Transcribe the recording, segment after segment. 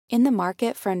In the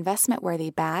market for investment-worthy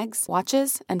bags,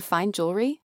 watches, and fine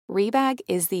jewelry, Rebag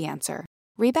is the answer.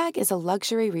 Rebag is a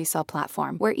luxury resale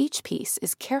platform where each piece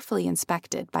is carefully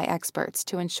inspected by experts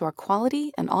to ensure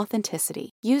quality and authenticity.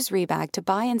 Use Rebag to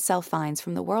buy and sell finds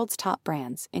from the world's top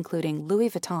brands, including Louis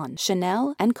Vuitton,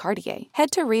 Chanel, and Cartier. Head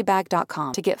to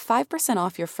Rebag.com to get 5%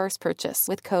 off your first purchase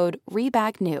with code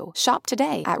REBAGNEW. Shop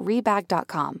today at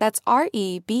Rebag.com. That's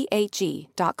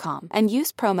REBAG.com. And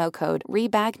use promo code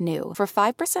REBAGNEW for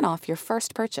 5% off your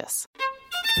first purchase.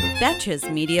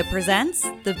 Betches Media presents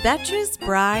the Betches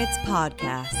Brides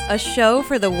Podcast, a show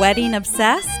for the wedding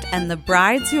obsessed and the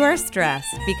brides who are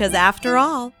stressed, because after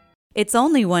all, it's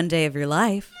only one day of your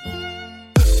life.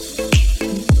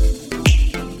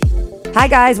 Hi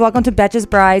guys, welcome to Betches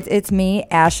Brides. It's me,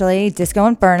 Ashley, Disco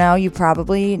Inferno. You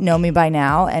probably know me by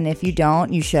now, and if you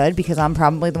don't, you should, because I'm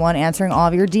probably the one answering all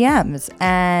of your DMs.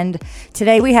 And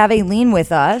today we have Aileen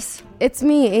with us. It's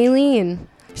me, Aileen.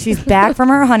 She's back from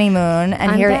her honeymoon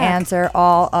and I'm here back. to answer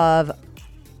all of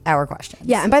our questions.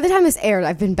 Yeah, and by the time this aired,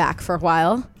 I've been back for a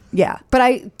while. Yeah.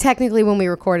 But technically when we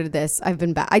recorded this, I've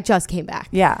been back. I just came back.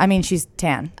 Yeah, I mean, she's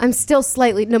tan. I'm still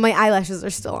my eyelashes are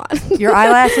still on. Your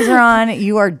eyelashes are on.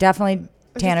 You are definitely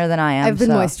tanner than I am. I've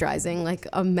been moisturizing like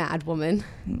a mad woman.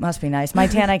 Must be nice. My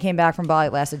tan I came back from Bali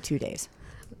lasted 2 days.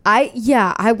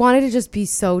 I wanted to just be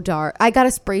so dark. I got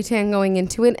a spray tan going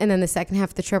into it, and then the second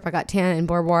half of the trip, I got tan in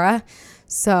Bora Bora.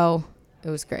 So it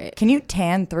was great. Can you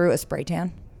tan through a spray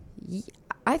tan?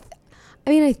 I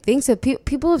think so.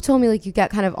 People have told me like you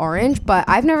get kind of orange, but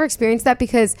I've never experienced that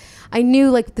because I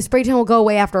knew like the spray tan will go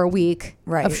away after a week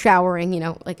of showering,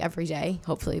 like every day.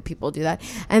 Hopefully people do that.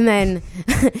 And then,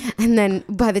 and then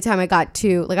by the time I got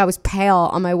to, like I was pale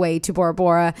on my way to Bora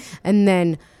Bora, and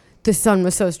then the sun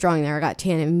was so strong there, I got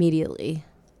tan immediately.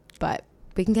 But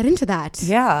we can get into that.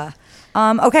 Yeah.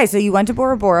 Okay, so you went to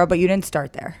Bora Bora, but you didn't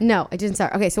start there. No, I didn't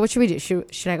start. Okay, so what should we do?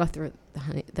 Should I go through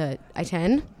the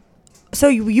I-10? So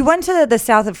you went to the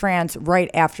south of France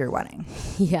right after your wedding.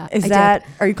 Yeah.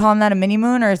 Are you calling that a mini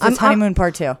moon, or is this honeymoon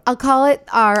part 2? I'll call it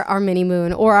our mini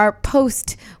moon or our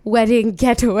post-wedding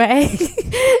getaway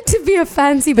to be a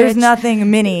fancy bitch. There's nothing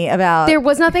mini about. There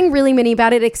was nothing really mini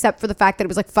about it except for the fact that it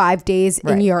was like 5 days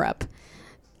in Europe.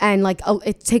 And like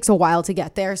it takes a while to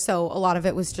get there. So a lot of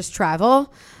it was just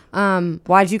travel.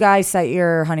 Why'd you guys set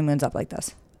your honeymoons up like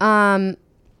this?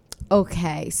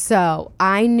 Okay, so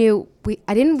I knew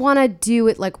I didn't want to do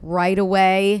it like right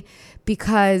away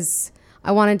because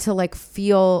I wanted to like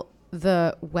feel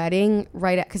the wedding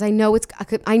because I know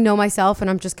I know myself, and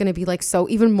I'm just gonna be like so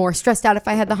even more stressed out if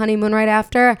I had the honeymoon right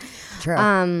after.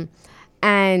 True.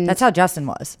 And that's how Justin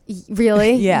was.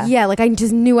 Really? Yeah. Like I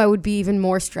just knew I would be even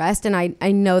more stressed, and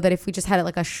I know that if we just had it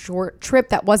like a short trip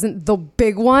that wasn't the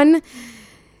big one.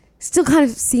 Still kind of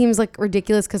seems like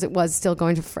ridiculous because it was still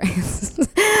going to France,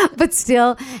 but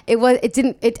still it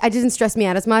didn't stress me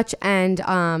out as much. And,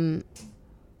 so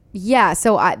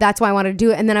that's why I wanted to do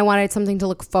it. And then I wanted something to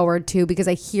look forward to because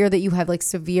I hear that you have like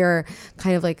severe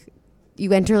kind of like,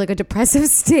 you enter like a depressive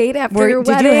state after your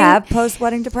wedding. Did you have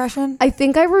post-wedding depression? I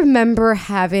think I remember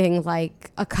having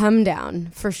like a come down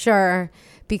for sure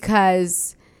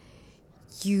because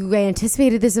you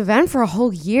anticipated this event for a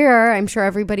whole year. I'm sure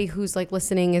everybody who's like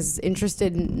listening is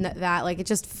interested in that. Like it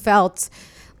just felt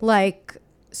like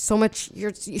so much,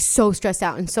 you're so stressed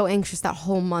out and so anxious that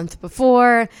whole month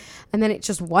before. And then it's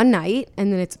just one night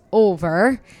and then it's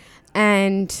over.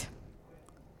 And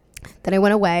then I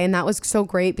went away, and that was so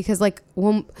great because like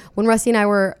when Rusty and I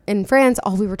were in France,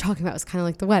 all we were talking about was kind of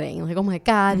like the wedding. Like, oh my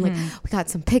God, and like we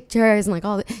got some pictures and like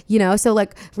all so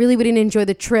like really we didn't enjoy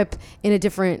the trip in a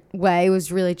different way. It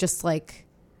was really just like,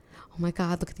 oh my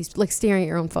God, look at these, like staring at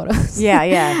your own photos.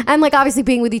 Yeah. And like obviously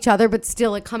being with each other, but still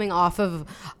like coming off of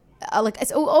like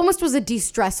it almost was a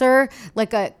de-stressor,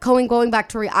 like a going back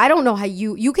to I don't know how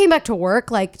you came back to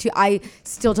work, like I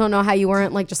still don't know how you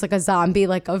weren't like just like a zombie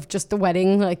like of just the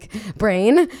wedding like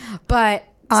brain, but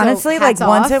honestly, so, like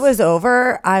once off. it was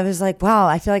over, I was like, wow,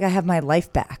 I feel like I have my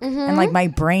life back and like my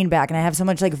brain back, and I have so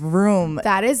much like room.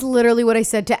 That is literally what I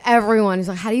said to everyone. He's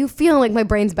like, how do you feel? Like my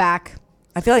brain's back.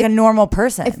 I feel like a normal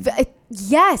person.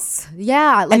 Yes.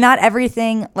 Yeah. Like, and not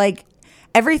everything like.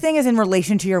 Everything is in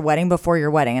relation to your wedding before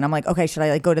your wedding. And I'm like, okay, should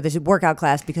I like go to this workout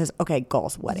class because, okay,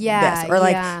 goals, wedding, this. Or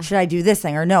like, should I do this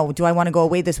thing? Or no, do I want to go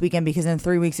away this weekend because in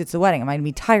 3 weeks it's the wedding? Am I going to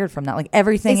be tired from that? Like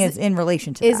everything is in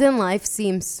relation to that. Isn't life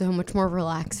seems so much more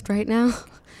relaxed right now?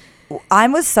 I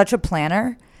was such a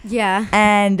planner. Yeah.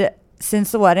 And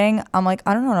since the wedding, I'm like,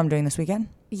 I don't know what I'm doing this weekend.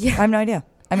 Yeah. I have no idea.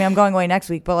 I mean, I'm going away next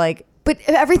week, but like, But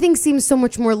everything seems so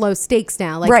much more low stakes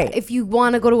now. Like, right. If you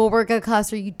want to go to a workout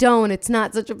class or you don't, it's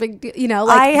not such a big deal. You know,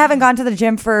 I haven't gone to the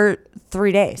gym for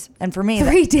 3 days. And for me,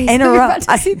 3 days in a row.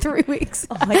 I see 3 weeks.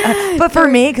 Oh my God. But for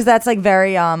me, because that's like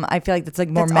very, I feel like that's like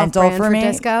more mental for me.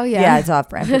 Disco, yeah. Yeah, it's off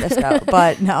brand for disco.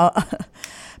 But no.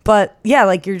 But yeah,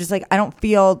 like you're just like, I don't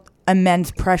feel immense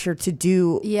pressure to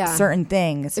do certain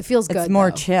things. It feels good. It's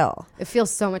more chill. It feels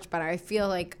so much better. I feel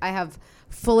like I have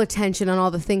full attention on all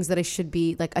the things that I should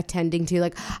be like attending to.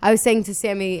 Like I was saying to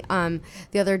Sammy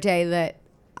the other day that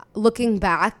looking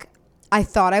back, I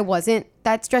thought I wasn't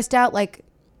that stressed out like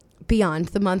beyond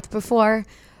the month before.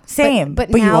 Same, but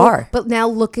now, you are. But now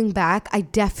looking back, I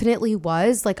definitely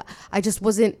was. Like I just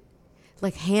wasn't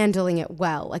like handling it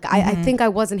well. Like I think I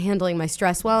wasn't handling my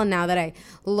stress well. And now that I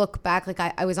look back, like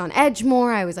I was on edge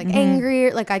more. I was like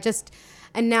angry. Like I just...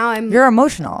 And now you're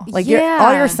emotional. Like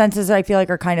all your senses, I feel like,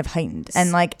 are kind of heightened.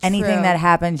 And like anything that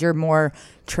happens, you're more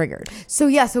triggered. So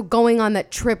yeah, so going on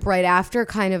that trip right after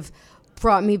kind of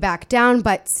brought me back down,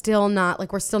 but still not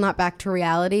like we're still not back to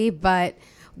reality, but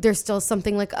there's still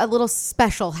something like a little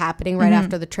special happening right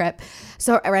after the trip.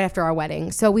 So right after our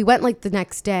wedding. So we went like the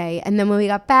next day, and then when we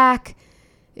got back,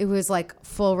 it was like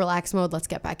full relax mode. Let's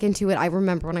get back into it. I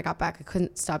remember when I got back, I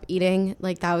couldn't stop eating.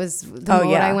 Like that was the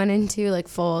mode I went into, like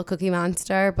full Cookie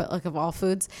Monster, but like of all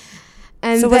foods.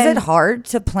 And so was it hard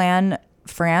to plan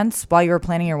France while you were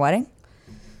planning your wedding?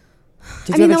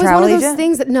 I mean, that was one of those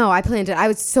things that, no, I planned it. I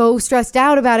was so stressed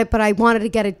out about it, but I wanted to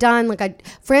get it done. Like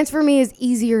France for me is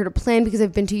easier to plan because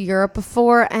I've been to Europe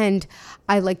before, and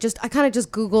I kind of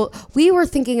just Googled. We were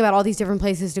thinking about all these different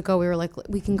places to go. We were like,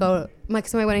 we can go.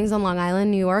 So my wedding's on Long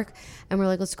Island, New York, and we're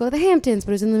like, let's go to the Hamptons.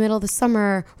 But it was in the middle of the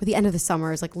summer or the end of the summer.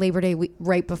 It was like Labor Day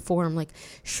right before. I'm like,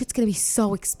 shit's gonna be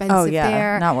so expensive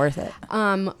there. Not worth it.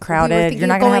 Crowded. We were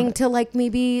thinking of going to like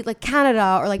maybe like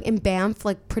Canada or like in Banff,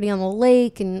 like pretty on the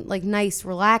lake and like nice,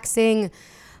 relaxing. I'm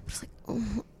just like,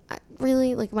 oh,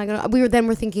 really? Like, am I gonna? We're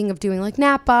thinking of doing like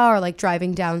Napa or like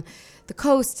driving down the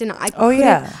coast, and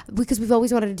because we've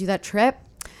always wanted to do that trip,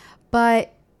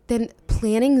 but then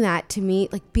planning that to me,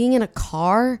 like being in a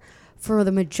car for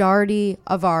the majority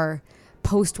of our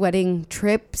post-wedding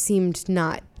trip seemed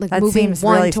not like that moving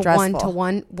one really to stressful. One to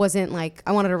one wasn't like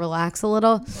I wanted to relax a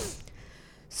little.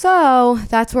 So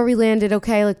that's where we landed.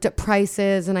 Okay, looked at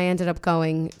prices, and I ended up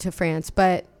going to France,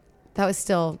 but that was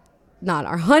still not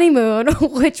our honeymoon,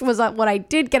 which was what I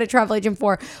did get a travel agent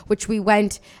for, which we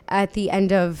went at the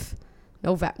end of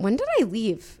November. When did I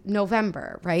leave?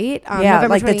 November, right? November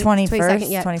like 20, the 21st,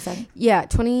 22nd. 22nd? Yeah,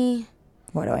 20...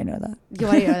 Why do I know that?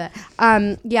 Why do you know that?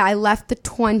 Yeah, I left the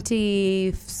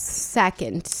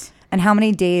 22nd. And how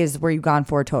many days were you gone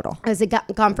for total? I was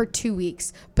gone for 2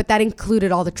 weeks, but that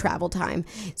included all the travel time.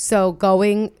 So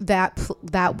going that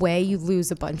way, you lose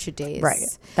a bunch of days.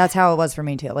 Right. That's how it was for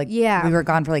me too. Like, we were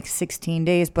gone for like 16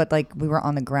 days, but like we were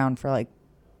on the ground for like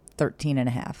 13 and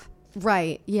a half.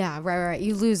 Right. Yeah. Right.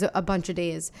 You lose a bunch of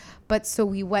days. But so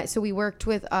we worked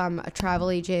with a travel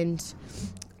agent,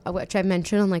 which I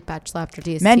mentioned on like Bachelor After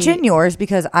DST. Mention yours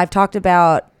because I've talked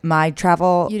about my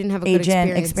travel you didn't have a agent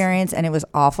good experience and it was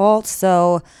awful.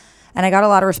 So, and I got a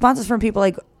lot of responses from people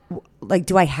like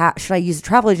should I use a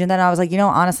travel agent? Then I was like,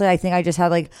 honestly, I think I just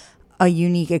had like a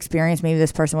unique experience. Maybe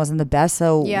this person wasn't the best.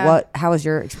 So how was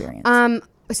your experience?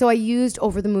 So I used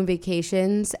Over the Moon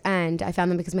Vacations, and I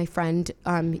found them because my friend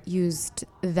used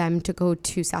them to go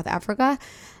to South Africa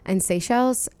and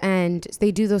Seychelles, and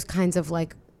they do those kinds of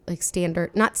like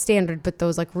standard, not standard, but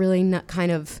those like really not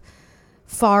kind of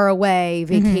far away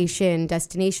vacation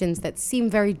destinations that seem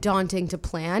very daunting to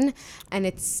plan.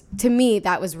 And to me,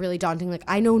 that was really daunting. Like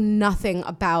I know nothing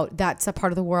about that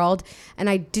part of the world, and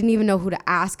I didn't even know who to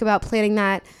ask about planning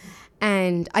that.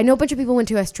 And I know a bunch of people went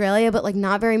to Australia, but like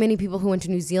not very many people who went to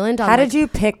New Zealand. How did you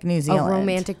pick New Zealand? A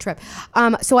romantic trip.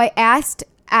 So I asked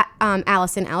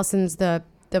Allison. Allison's the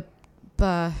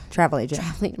travel agent.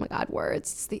 Oh my God,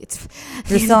 words. It's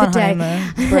You're still on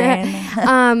honeymoon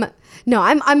brain. No,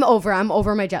 I'm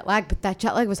over my jet lag, but that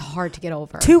jet lag was hard to get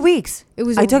over. 2 weeks.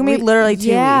 It took me literally 2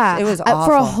 weeks. It was awful.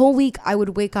 For a whole week, I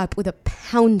would wake up with a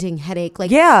pounding headache,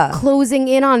 like closing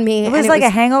in on me. It was like a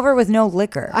hangover with no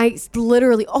liquor. I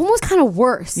literally almost kind of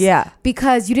worse. Yeah.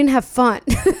 Because you didn't have fun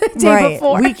the day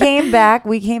before. We came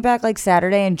back like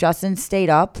Saturday, and Justin stayed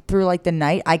up through like the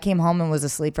night. I came home and was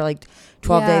asleep for like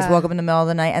 12 days, woke up in the middle of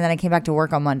the night, and then I came back to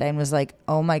work on Monday and was like,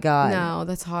 oh my God. No,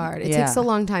 that's hard. It takes a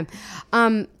long time.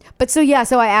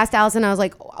 So I asked Allison, I was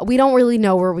like, we don't really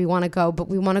know where we want to go, but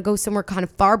we want to go somewhere kind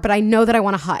of far, but I know that I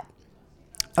want a hut.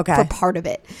 Okay. For part of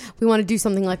it. We want to do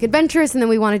something like adventurous, and then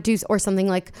we want to do or something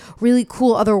like really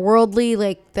cool, otherworldly,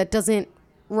 like that doesn't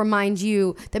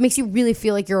makes you really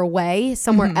feel like you're away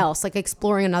somewhere else, like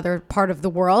exploring another part of the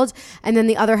world. And then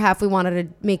the other half, we wanted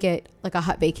to make it like a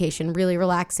hut vacation, really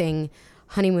relaxing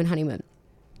honeymoon.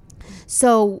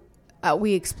 So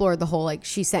we explored the whole, like,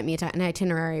 she sent me an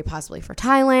itinerary possibly for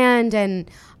Thailand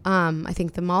and I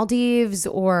think the Maldives,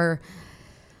 or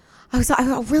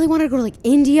I really wanted to go to like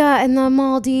India and the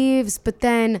Maldives, but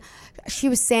then she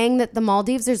was saying that the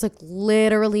Maldives, there's like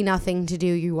literally nothing to do.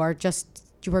 You are just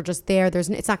there.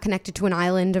 It's not connected to an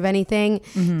island of anything.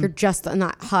 You're just in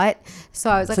that hut. So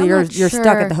I was like, you're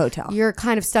stuck at the hotel. You're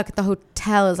kind of stuck at the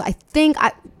hotel. I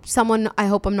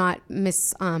hope I'm not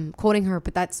misquoting her,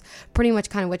 but that's pretty much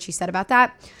kind of what she said about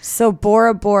that. So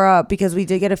Bora Bora, because we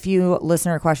did get a few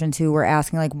listener questions who were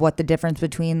asking like what the difference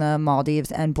between the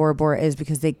Maldives and Bora Bora is,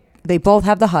 because they both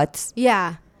have the huts.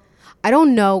 Yeah. I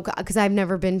don't know, because I've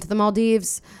never been to the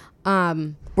Maldives.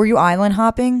 Were you island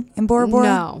hopping in Bora Bora?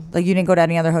 No. Like you didn't go to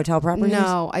any other hotel properties?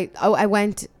 No. I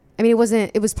went. I mean,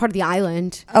 it was part of the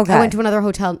island. Okay. I went to another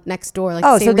hotel next door.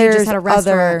 Like, so there's had a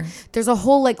restaurant. There's a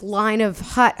whole like line of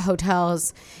hut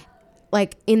hotels,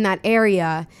 like in that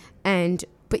area,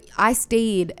 but I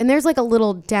stayed, and there's like a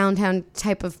little downtown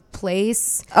type of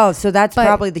place. Oh, so that's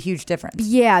probably the huge difference.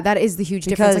 Yeah, that is the huge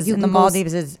difference. Because in the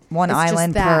Maldives is one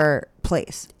island per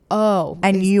place. Oh.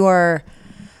 And you are...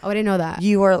 Oh, I didn't know that.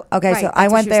 You were... Okay, right, so I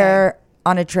went there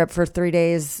on a trip for 3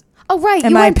 days. Oh, right.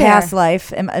 In my past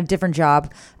life, in a different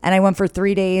job. And I went for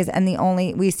 3 days, and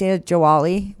we stayed at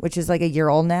Jawali, which is like a year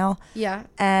old now. Yeah.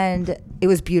 And it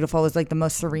was beautiful. It was like the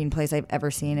most serene place I've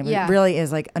ever seen. It really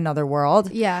is like another world.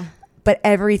 Yeah. But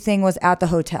everything was at the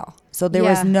hotel. So there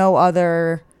was no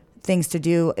other things to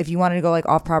do. If you wanted to go like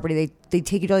off property, they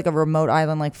take you to like a remote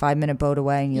island, like 5-minute boat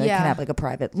away, and you like can have like a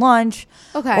private lunch.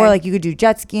 Okay. Or like you could do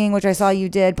jet skiing, which I saw you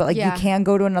did, but like you can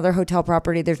go to another hotel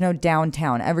property. There's no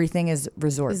downtown. Everything is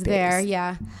resort based. There,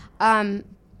 yeah.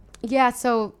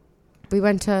 So we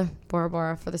went to Bora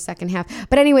Bora for the second half.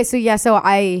 But anyway, so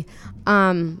I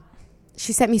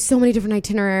she sent me so many different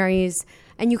itineraries,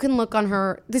 and you can look on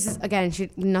her. This is, again,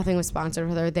 nothing was sponsored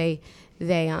with her.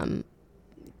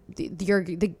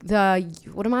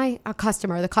 What am I? A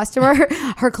customer. The customer,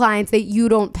 her clients, you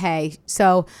don't pay.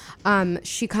 So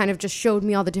she kind of just showed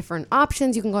me all the different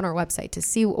options. You can go on our website to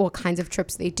see what kinds of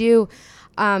trips they do.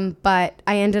 But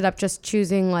I ended up just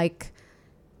choosing like,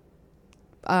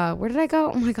 where did I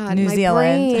go? Oh my God, New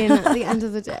Zealand. Brain at the end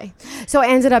of the day. So I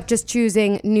ended up just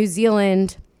choosing New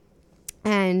Zealand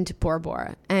and Bora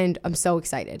Bora, and I'm so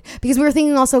excited because we were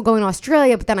thinking also going to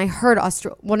Australia, but then I heard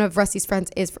one of Rusty's friends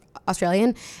is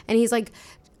Australian, and he's like,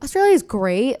 Australia is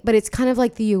great, but it's kind of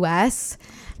like the US.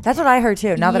 That's what I heard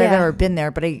too. Not that I've ever been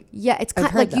there, but it's kind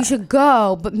of like you should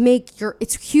go, but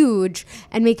it's huge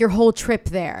and make your whole trip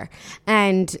there.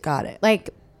 And got it.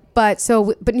 But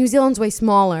New Zealand's way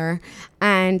smaller,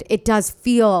 and it does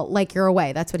feel like you're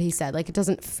away. That's what he said. Like, it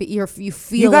doesn't you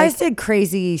feel. You guys did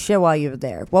crazy shit while you were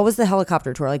there. What was the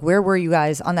helicopter tour like? Where were you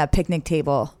guys on that picnic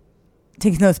table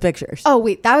taking those pictures? Oh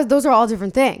wait, those are all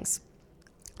different things.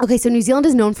 Okay, so New Zealand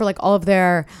is known for like all of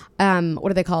their what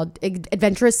are they called?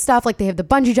 Adventurous stuff. Like they have the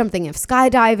bungee jumping, they have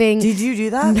skydiving. Did you do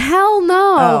that? Hell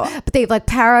no. Oh. But they have like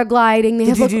paragliding.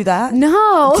 Did you do that?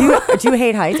 No. Do you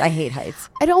hate heights? I hate heights.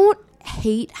 I don't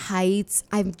hate heights.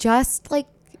 I'm just like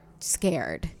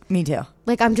scared. Me too.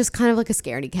 Like I'm just kind of like a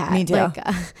scaredy cat. Me too. Like,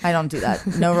 I don't do that.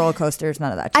 No roller coasters,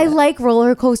 none of that shit. I like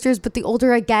roller coasters, but the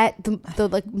older I get, the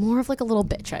like more of like a little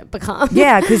bitch I become.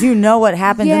 Yeah, because you know what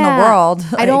happens in the world.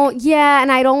 I don't. Yeah,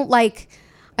 and I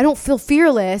don't feel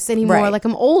fearless anymore. Right. Like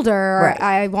I'm older. Right.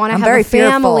 I want to have a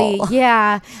family. Fearful.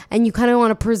 Yeah. And you kind of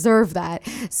want to preserve that.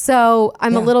 So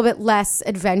I'm a little bit less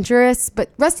adventurous, but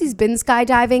Rusty's been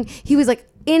skydiving. He was like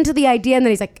into the idea, and then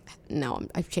he's like, no,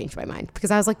 I've changed my mind, because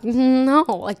I was like, no,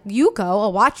 like you go,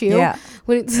 I'll watch you. Yeah.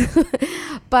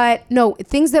 But no,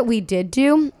 things that we did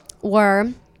do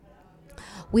were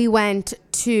we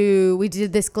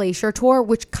did this glacier tour,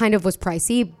 which kind of was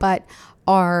pricey, but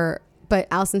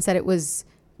Allison said it was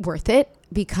worth it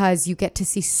because you get to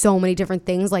see so many different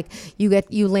things. Like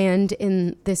you land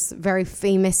in this very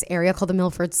famous area called the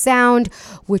Milford Sound,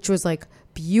 which was like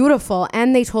beautiful,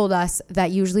 and they told us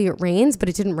that usually it rains, but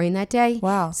it didn't rain that day.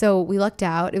 Wow. So we lucked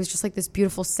out. It was just like this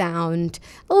beautiful sound,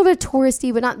 a little bit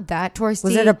touristy, but not that touristy.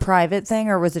 Was it a private thing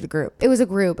or was it a group? It was a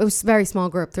group. It was a very small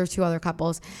group. There were 2 other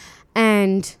couples,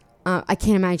 and I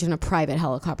can't imagine a private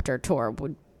helicopter tour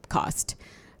would cost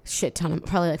shit ton of,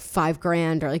 probably like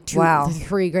 $5,000 or like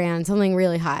 $3,000, something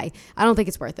really high. I don't think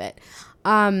it's worth it.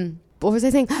 What was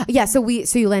I saying? Yeah, so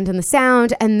you land in the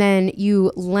Sound, and then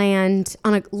you land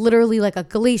on literally like a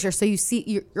glacier. So you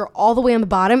see you're all the way on the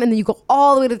bottom, and then you go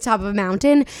all the way to the top of a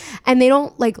mountain, and they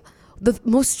don't like the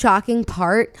most shocking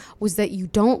part was that you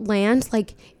don't land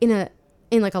like in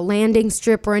like a landing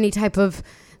strip or any type of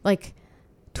like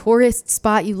tourist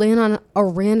spot. You land on a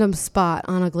random spot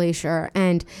on a glacier,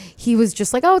 and he was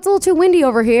just like, oh, it's a little too windy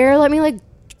over here, let me like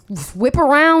whip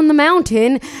around the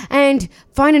mountain and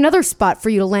find another spot for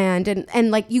you to land. And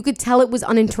like you could tell it was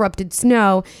uninterrupted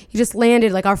snow. He just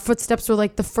landed, like our footsteps were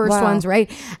like the first ones,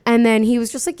 right? And then he was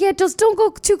just like, yeah, just don't go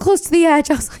too close to the edge.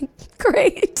 I was like,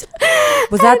 great.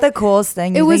 Was that the coolest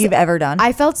thing you think you've ever done?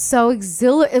 I felt so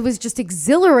it was just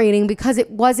exhilarating because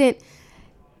it wasn't,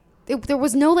 there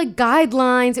was no like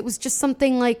guidelines. It was just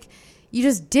something like you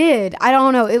just did. I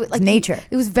don't know. It was like nature.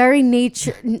 It was very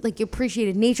nature. Like you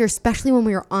appreciated nature, especially when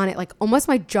we were on it. Like almost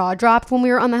my jaw dropped when we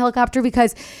were on the helicopter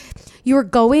because you were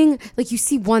going, like you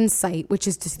see one site, which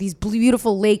is just these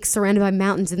beautiful lakes surrounded by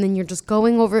mountains. And then you're just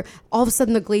going over, all of a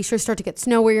sudden the glaciers start to get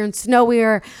snowier and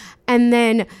snowier. And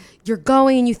then you're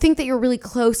going and you think that you're really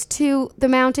close to the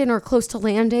mountain or close to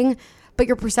landing, but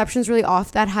your perception's really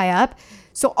off that high up.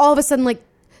 So all of a sudden, like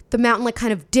the mountain like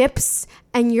kind of dips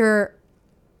and you're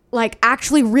like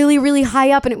actually really, really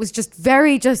high up. And it was just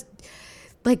very just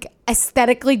like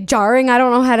aesthetically jarring. I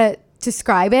don't know how to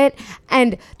describe it.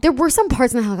 And there were some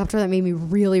parts in the helicopter that made me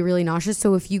really, really nauseous.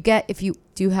 So if you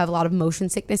do have a lot of motion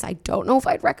sickness, I don't know if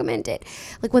I'd recommend it.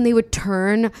 Like when they would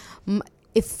turn,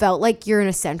 it felt like you're in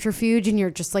a centrifuge and you're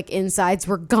just like insides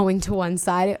were going to one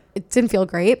side. It didn't feel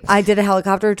great. I did a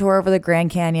helicopter tour over the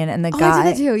Grand Canyon and the guy, I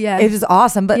did that too, yeah. It was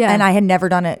awesome, but and I had never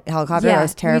done a helicopter. Yeah, I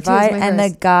was terrified. And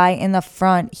the guy in the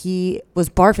front, he was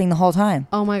barfing the whole time.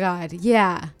 Oh my God.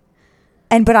 Yeah.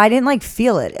 But I didn't like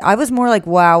feel it. I was more like,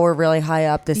 wow, we're really high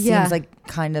up. This seems like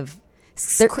kind of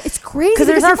it's crazy because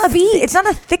there's not it's not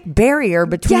a thick barrier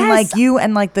between like you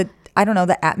and like the, I don't know,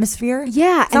 the atmosphere.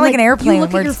 Yeah. It's not like an airplane. You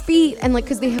look at your feet and like,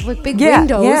 cause they have like big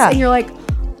windows and you're like,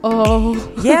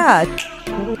 oh. Yeah.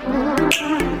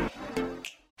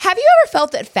 Have you ever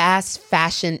felt that fast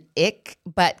fashion ick,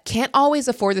 but can't always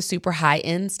afford the super high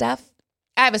end stuff?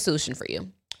 I have a solution for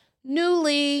you.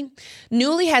 Nuuly.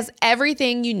 Nuuly has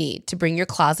everything you need to bring your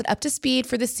closet up to speed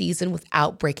for the season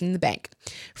without breaking the bank.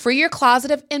 Free your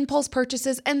closet of impulse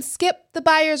purchases and skip the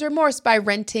buyer's remorse by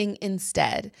renting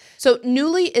instead. So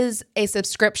Nuuly is a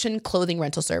subscription clothing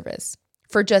rental service.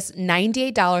 For just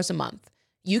 $98 a month,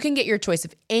 you can get your choice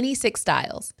of any 6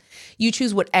 styles. You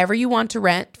choose whatever you want to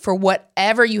rent for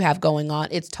whatever you have going on.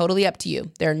 It's totally up to you.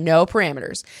 There are no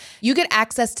parameters. You get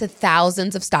access to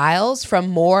thousands of styles from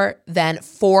more than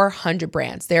 400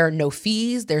 brands. There are no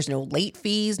fees. There's no late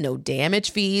fees, no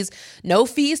damage fees, no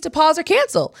fees to pause or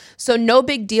cancel. So no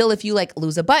big deal if you like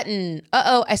lose a button,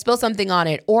 I spilled something on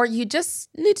it, or you just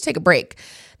need to take a break.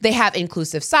 They have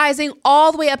inclusive sizing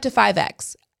all the way up to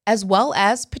 5X, as well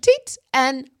as petite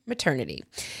and maternity.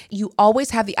 You always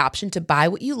have the option to buy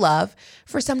what you love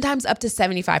for sometimes up to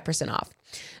 75% off.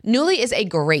 Nuuly is a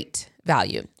great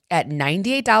value at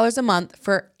 $98 a month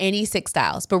for any 6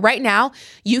 styles. But right now,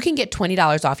 you can get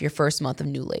 $20 off your first month of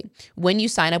Nuuly when you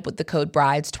sign up with the code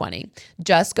BRIDES20.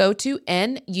 Just go to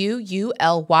NUULY.com.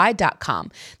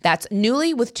 That's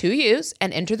Nuuly with 2 U's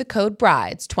and enter the code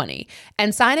BRIDES20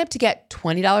 and sign up to get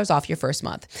 $20 off your first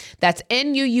month. That's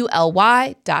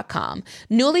NUULY.com.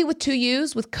 Nuuly with 2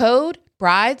 U's with code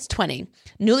BRIDES20.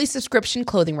 Nuuly subscription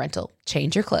clothing rental.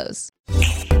 Change your clothes.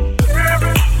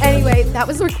 Anyway, that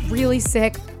was like really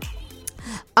sick.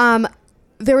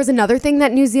 There was another thing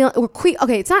that New Zealand,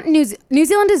 it's not New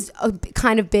Zealand is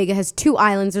kind of big. It has 2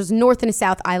 islands. There's a North and a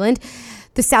South Island.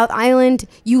 The South Island,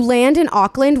 you land in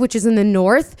Auckland, which is in the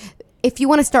north. If you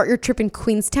want to start your trip in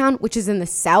Queenstown, which is in the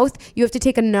south, you have to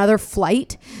take another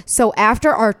flight. So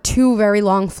after our 2 very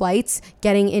long flights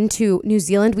getting into New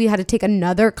Zealand, we had to take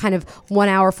another kind of 1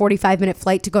 hour, 45-minute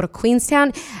flight to go to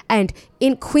Queenstown. And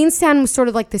in Queenstown was sort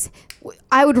of like this,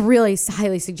 I would really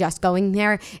highly suggest going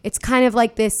there. It's kind of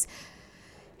like this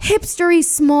hipstery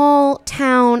small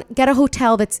town. Get a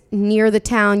hotel that's near the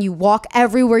town. You walk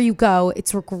everywhere you go.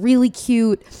 It's really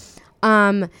cute.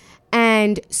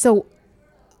 And so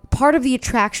part of the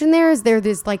attraction there is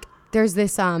there's this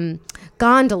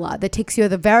gondola that takes you to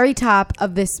the very top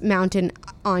of this mountain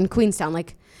on Queenstown.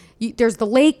 Like there's the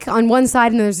lake on one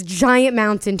side and there's a giant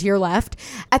mountain to your left.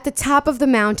 At the top of the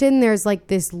mountain, there's like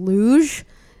this luge,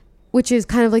 which is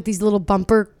kind of like these little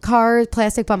bumper cars,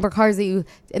 plastic bumper cars and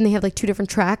they have like 2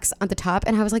 different tracks on the top.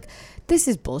 And I was like, this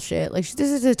is bullshit. Like this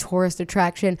is a tourist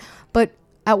attraction. But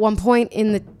at one point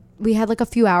we had like a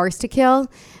few hours to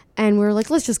kill. And we were like,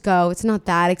 let's just go. It's not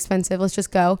that expensive. Let's just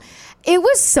go. It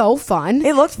was so fun.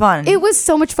 It looked fun. It was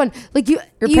so much fun. Like your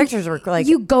pictures were like,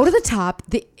 you go to the top.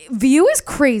 The view is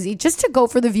crazy. Just to go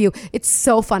for the view. It's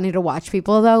so funny to watch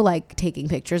people though, like taking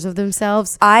pictures of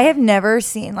themselves. I have never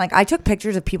seen, like, I took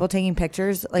pictures of people taking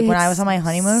pictures like when I was on my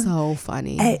honeymoon. So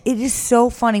funny. It is so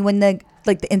funny when the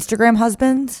Instagram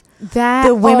husbands,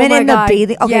 the women in the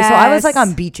bathing. Okay, yes. So I was like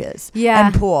on beaches Yeah.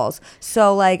 and pools.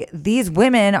 So like these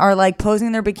women are like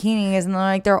posing their bikinis and they're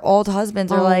like their old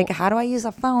husbands are like, how do I use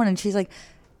a phone? And she's like,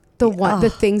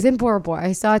 the things in Bora Bora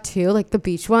I saw too, like the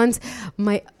beach ones.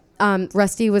 My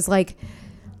Rusty was like,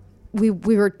 we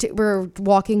were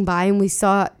walking by and we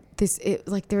saw this,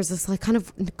 there's this like kind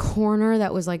of corner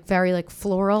that was like very like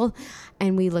floral,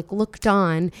 and we like looked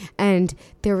on and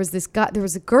there was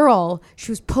a girl,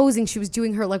 she was posing, she was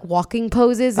doing her like walking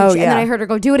poses and, and then I heard her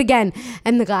go, do it again,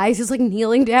 and the guy's just like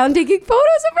kneeling down taking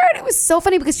photos of her, and it was so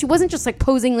funny because she wasn't just like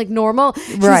posing like normal,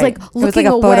 she was like looking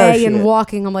away and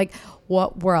walking. I'm like,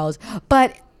 what world?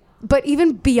 But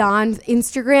even beyond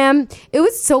Instagram, it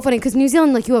was so funny because New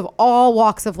Zealand, like, you have all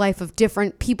walks of life of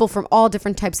different people from all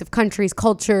different types of countries,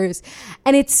 cultures.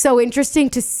 And it's so interesting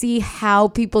to see how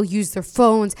people use their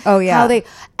phones. Oh, yeah. How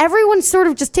everyone sort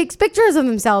of just takes pictures of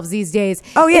themselves these days.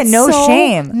 Oh, yeah. It's No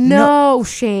shame. No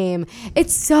shame.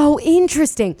 It's so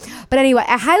interesting. But anyway,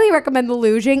 I highly recommend the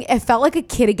luging. It felt like a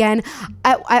kid again.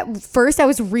 At first, I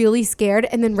was really scared.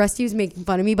 And then Rusty was making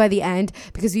fun of me by the end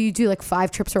because you do like 5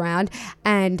 trips around.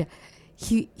 And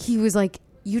he was like,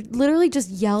 you literally just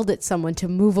yelled at someone to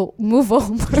move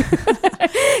over.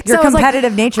 Your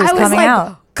competitive nature is coming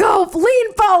out. Go,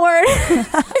 lean forward.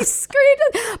 I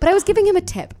screamed, but I was giving him a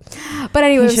tip. But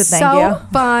anyway, it was so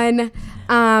fun.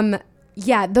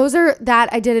 Yeah, those are that.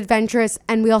 I did adventurous,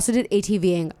 and we also did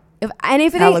ATVing.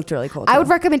 That looked really cool too. I would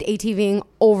recommend ATVing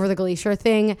over the glacier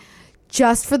thing.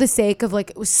 Just for the sake of, like,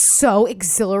 it was so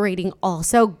exhilarating.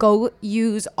 Also, go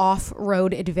use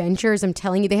Off-Road Adventures. I'm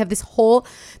telling you, they have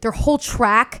their whole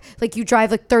track. Like, you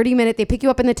drive like 30 minutes. They pick you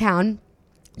up in the town.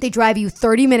 They drive you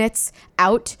 30 minutes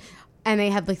out, and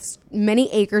they have like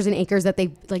many acres and acres that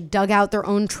they like dug out their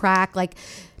own track. Like,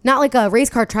 not like a race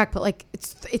car track, but like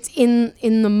it's in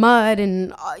the mud,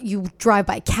 and you drive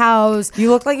by cows. You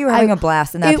look like you were having a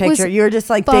blast in that picture. You were just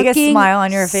like biggest smile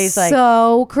on your face, like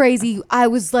so crazy. I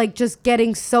was like just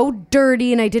getting so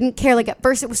dirty, and I didn't care. Like at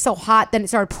first it was so hot, then it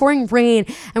started pouring rain,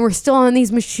 and we're still on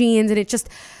these machines, and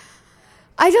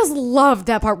I just loved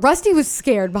that part. Rusty was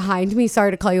scared behind me. Sorry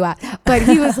to call you out. But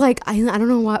he was like, I don't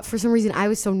know what, for some reason, I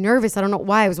was so nervous. I don't know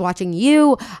why. I was watching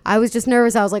you. I was just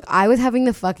nervous. I was like, I was having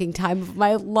the fucking time of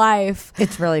my life.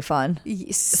 It's really fun.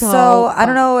 So I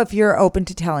don't know if you're open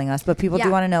to telling us, but people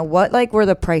do want to know what were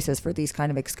the prices for these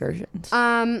kind of excursions?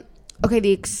 Okay,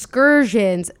 the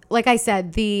excursions, like I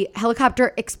said, the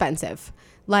helicopter expensive,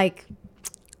 like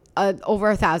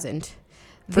over $1,000.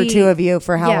 For 2 of you,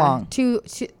 for how long? Two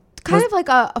kind of like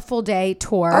a full day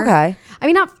tour. Okay. I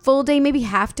mean, not full day, maybe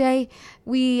half day.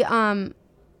 We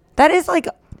that is like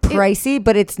pricey,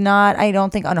 but it's not, I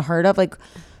don't think, unheard of. Like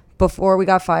before we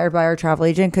got fired by our travel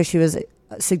agent because she was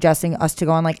suggesting us to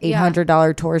go on like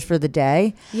 $800 tours for the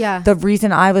day. Yeah. The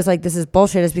reason I was like, this is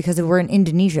bullshit is because we're in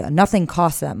Indonesia. Nothing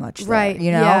costs that much there, right.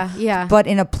 You know? Yeah. But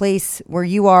in a place where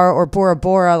you are, or Bora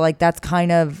Bora, like that's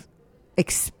kind of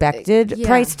expected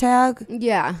price tag.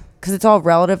 Yeah. Because it's all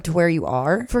relative to where you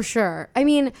are. For sure. I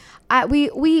mean,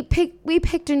 we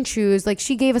picked and choose. Like,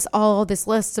 she gave us all this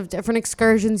list of different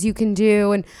excursions you can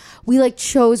do, and we like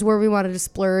chose where we wanted to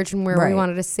splurge and where we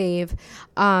wanted to save.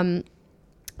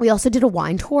 We also did a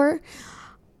wine tour.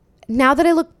 Now that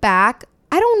I look back,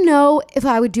 I don't know if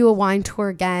I would do a wine tour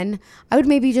again. I would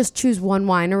maybe just choose one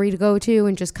winery to go to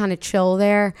and just kind of chill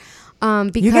there.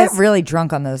 Because you get really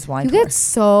drunk on those wine tours. You get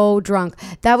so drunk.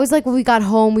 That was like when we got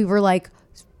home, we were like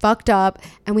fucked up,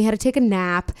 and we had to take a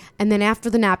nap, and then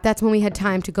after the nap, that's when we had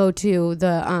time to go to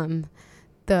the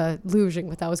luging,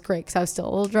 but that was great because I was still a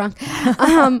little drunk.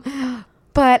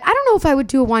 But I don't know if I would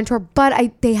do a wine tour,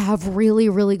 but they have really,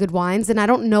 really good wines, and I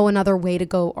don't know another way to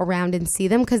go around and see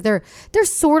them because they're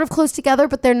sort of close together,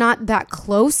 but they're not that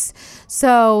close.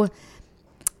 So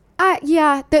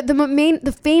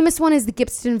the famous one is the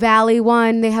Gibson Valley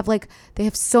one. They have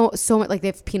so much, like they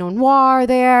have Pinot Noir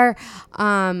there.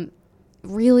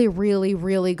 Really, really,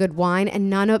 really good wine, and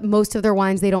most of their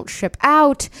wines they don't ship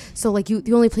out. So like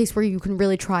the only place where you can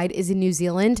really try it is in New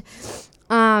Zealand.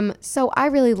 So I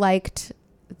really liked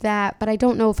that, but I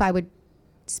don't know if I would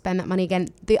spend that money again.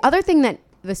 The other thing that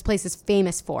this place is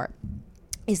famous for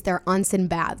is their onsen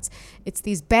baths. It's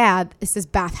this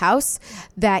bathhouse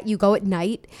that you go at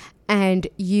night, and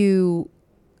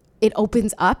it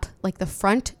opens up, like the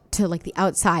front to like the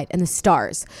outside and the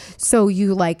stars. So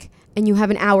you like, and you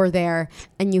have an hour there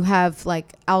and you have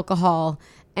like alcohol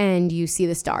and you see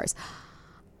the stars.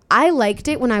 I liked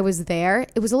it when I was there.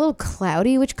 It was a little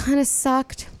cloudy, which kind of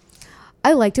sucked.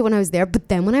 I liked it when I was there, but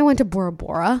then when I went to Bora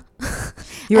Bora,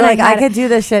 you were like, I could do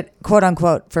this shit, quote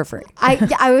unquote, for free.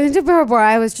 I went to Bora Bora.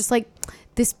 I was just like,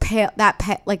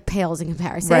 pales in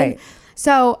comparison. Right.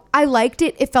 So I liked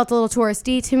it. It felt a little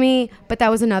touristy to me, but that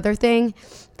was another thing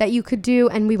that you could do.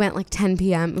 And we went like 10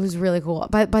 p.m. It was really cool.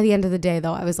 By the end of the day,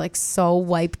 though, I was like so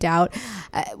wiped out.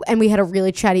 And we had a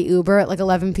really chatty Uber at like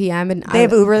 11 p.m. And they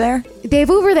have Uber there? They have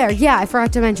Uber there. Yeah, I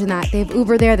forgot to mention that. They have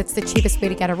Uber there. That's the cheapest way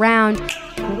to get around.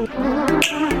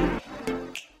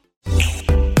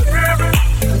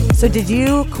 So did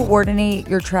you coordinate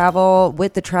your travel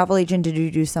with the travel agent? Did you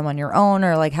do some on your own?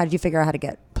 Or like, how did you figure out how to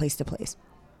get place to place?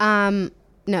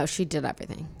 No, she did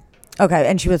everything. Okay.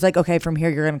 And she was like, okay, from here,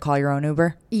 you're going to call your own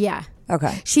Uber? Yeah.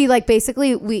 Okay. She like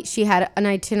basically she had an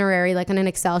itinerary like on an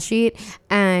Excel sheet,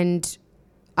 and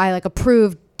I like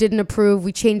approved, didn't approve.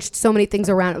 We changed so many things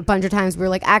around a bunch of times. We were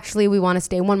like, actually, we want to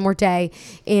stay one more day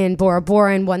in Bora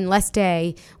Bora and one less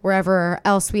day wherever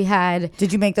else we had.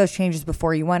 Did you make those changes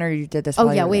before you went, or you did this?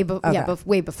 Oh yeah, way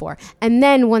before. And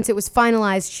then once it was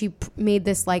finalized, she made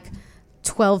this like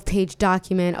 12-page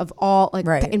document of all like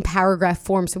in paragraph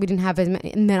form, so we didn't have as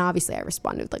many. And then obviously I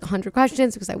responded with like 100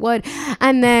 questions because I would,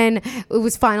 and then it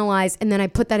was finalized, and then I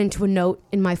put that into a note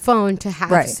in my phone to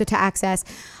have to access.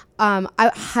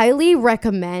 I highly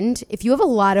recommend, if you have a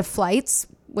lot of flights,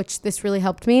 which this really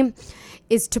helped me,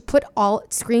 is to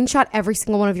screenshot every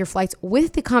single one of your flights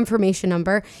with the confirmation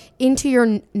number into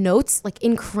your notes, like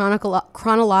in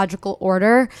chronological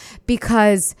order,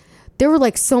 because there were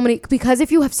like so many, because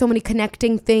if you have so many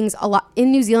connecting things, a lot in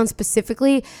New Zealand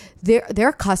specifically,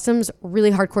 their customs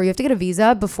really hardcore. You have to get a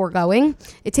visa before going.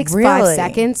 It takes 5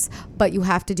 seconds, but you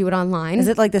have to do it online. Is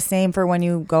it like the same for when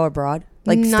you go abroad?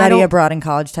 Like study abroad in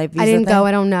college type visa? I didn't thing? go.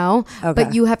 I don't know. Okay.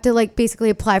 But you have to like basically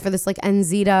apply for this like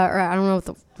NZTA, or I don't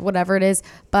know whatever it is.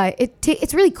 But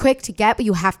it's really quick to get, but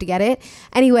you have to get it.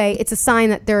 Anyway, it's a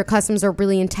sign that their customs are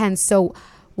really intense. So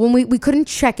when we couldn't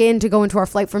check in to go into our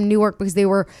flight from Newark because they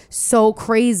were so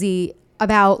crazy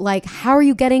about like, how are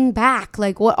you getting back?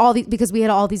 Like what all these, because we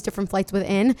had all these different flights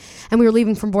within, and we were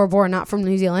leaving from Bora Bora, not from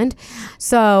New Zealand.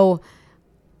 So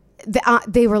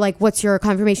they were like, what's your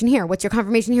confirmation here? What's your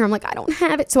confirmation here? I'm like, I don't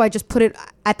have it. So I just put it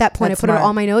at that point. I put it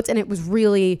on my notes, and it was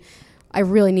really, I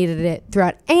really needed it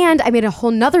throughout. And I made a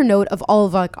whole nother note of all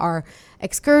of like our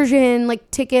excursion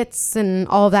like tickets and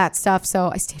all of that stuff. So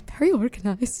I stayed very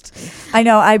organized. I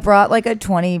know. I brought like a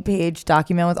 20-page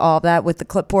document with all of that with the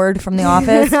clipboard from the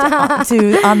office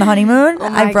on the honeymoon. Oh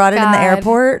I brought it in the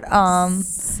airport.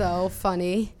 So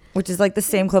funny. Which is like the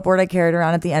same clipboard I carried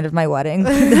around at the end of my wedding.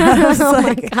 I was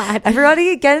like, my God.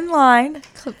 Everybody get in line.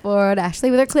 Clipboard. Ashley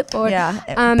with her clipboard. Yeah.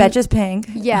 Betches pink.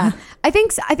 Yeah. I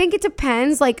think it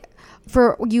depends. Like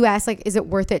for you asked, like, is it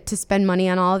worth it to spend money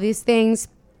on all of these things?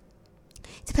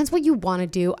 It depends what you want to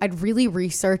do. I'd really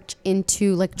research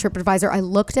into like TripAdvisor. I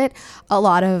looked at a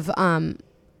lot of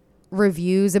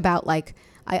reviews about like,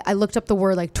 I looked up the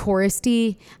word like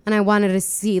touristy, and I wanted to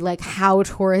see like how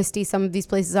touristy some of these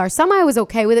places are. Some I was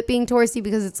okay with it being touristy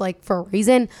because it's like for a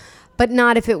reason, but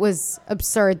not if it was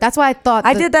absurd. That's why I thought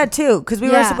I did that too, because we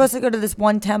were supposed to go to this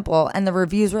one temple, and the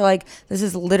reviews were like, this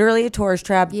is literally a tourist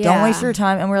trap. Yeah. Don't waste your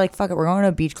time. And we're like, fuck it, we're going to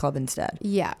a beach club instead.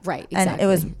 Yeah, right. Exactly. And it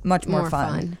was much more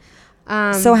fun.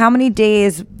 So how many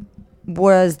days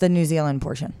was the New Zealand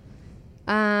portion?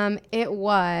 It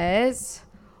was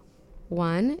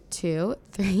 1, 2,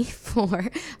 3,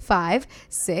 4, 5,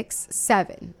 6,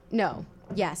 7. No,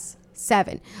 yes,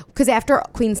 7. Because after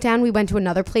Queenstown, we went to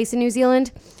another place in New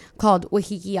Zealand called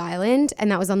Waiheke Island,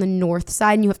 and that was on the north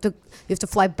side. And you have to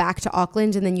fly back to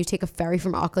Auckland, and then you take a ferry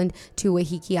from Auckland to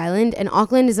Waiheke Island. And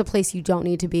Auckland is a place you don't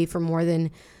need to be for more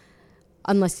than,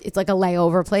 unless it's like a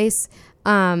layover place.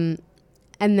 But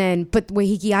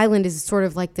Waiheke Island is sort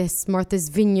of like this Martha's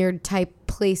Vineyard type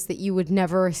place that you would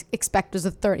never expect was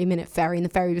a 30-minute ferry. And the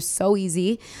ferry was so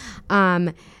easy.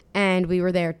 And we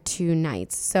were there 2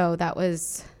 nights. So that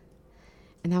was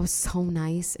so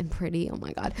nice and pretty. Oh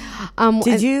my God.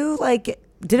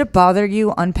 Did it bother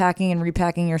you unpacking and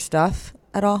repacking your stuff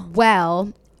at all?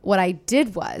 Well, what I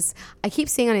did was, I keep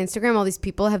seeing on Instagram all these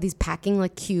people have these packing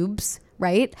like cubes,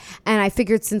 right? And I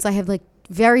figured since I have like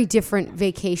very different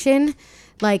vacation,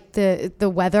 like the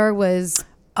weather was.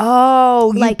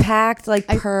 Oh, you packed like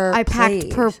per. I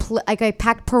packed I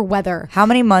packed per weather. How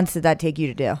many months did that take you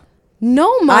to do?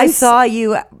 No months. I saw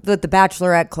you with the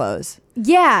bachelorette clothes.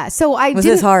 Yeah, so was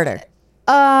this harder?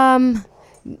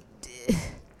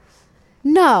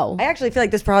 No. I actually feel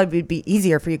like this probably would be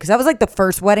easier for you because that was like the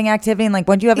first wedding activity, and like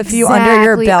once you have a few under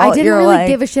your belt, I didn't really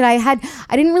give a shit. I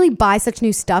didn't really buy such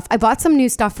new stuff. I bought some new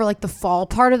stuff for like the fall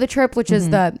part of the trip, which is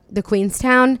the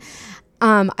Queenstown.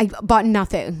 I bought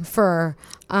nothing for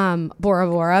Bora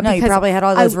Bora. No, you probably had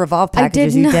all those Revolve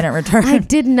packages you didn't return. I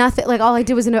did nothing. Like all I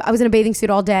did was I was in a bathing suit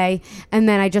all day, and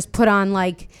then I just put on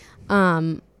like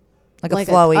a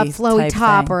flowy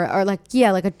top or like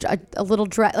a little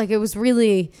dress. Like it was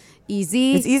really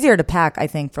easy. It's easier to pack, I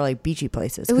think, for like beachy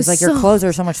places because like your clothes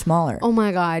are so much smaller. Oh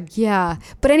my god, yeah.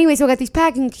 But anyway, so I got these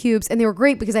packing cubes, and they were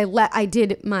great because I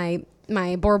did my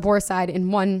Bora Bora side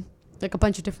in one, like a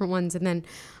bunch of different ones, and then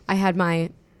I had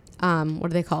my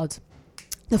what are they called?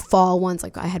 The fall ones.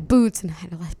 Like I had boots and I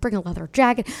had to bring a leather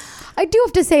jacket. I do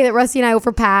have to say that Rusty and I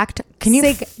overpacked. Can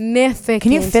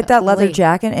you fit that leather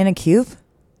jacket in a cube?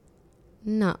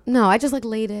 No, I just like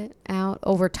laid it out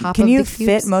over top. Can of you the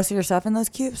cubes. fit most of your stuff in those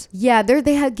cubes? Yeah,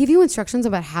 they give you instructions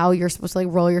about how you're supposed to like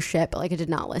roll your shit, but like I did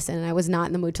not listen, and I was not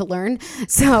in the mood to learn,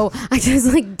 so I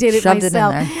just like did it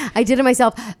myself. I did it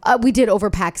myself. We did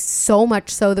overpack so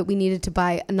much so that we needed to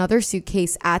buy another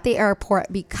suitcase at the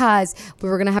airport because we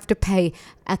were gonna have to pay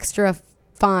extra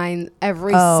fine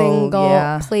every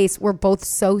single place. We're both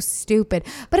so stupid,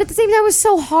 but at the same time, it was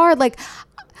so hard. Like.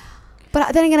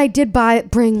 But then again, I did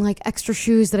bring like extra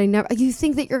shoes that I never. You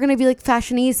think that you're gonna be like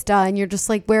fashionista, and you're just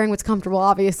like wearing what's comfortable,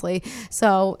 obviously.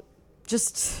 So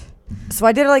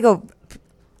I did like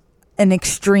an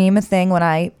extreme thing when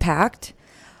I packed.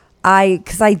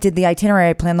 Because I did the itinerary,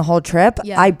 I planned the whole trip.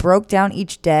 Yeah. I broke down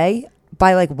each day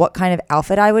by like what kind of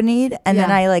outfit I would need, and then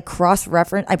I like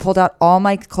cross-referenced. I pulled out all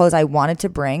my clothes I wanted to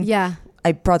bring. Yeah.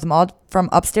 I brought them all from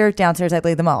upstairs, downstairs. I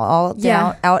laid them all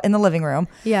down out in the living room.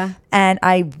 Yeah. And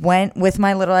I went with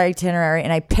my little itinerary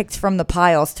and I picked from the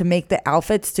piles to make the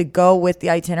outfits to go with the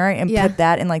itinerary and put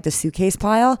that in like the suitcase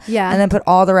pile. Yeah. And then put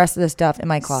all the rest of the stuff in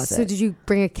my closet. So did you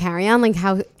bring a carry-on? Like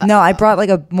how? No, I brought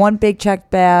like one big checked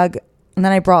bag, and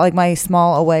then I brought like my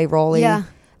small away rollie. Yeah.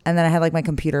 And then I had like my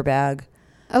computer bag.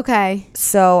 Okay.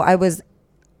 So I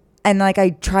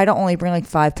try to only bring like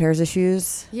 5 pairs of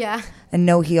shoes. Yeah. And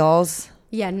no heels.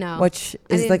 Yeah, no. Which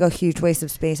is like a huge waste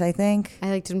of space, I think.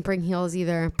 I didn't bring heels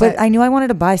either. But I knew I wanted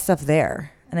to buy stuff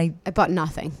there. And I bought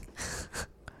nothing.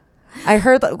 I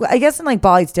heard, I guess in like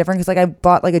Bali it's different because like I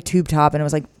bought like a tube top and it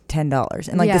was like $10.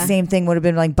 And like the same thing would have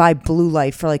been like buy Blue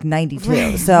Life for like $92.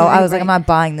 Right, so I was like, I'm not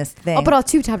buying this thing. Oh, but a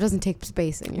tube top doesn't take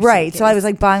space in your suitcase. So I was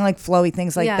like buying like flowy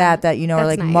things like that you know are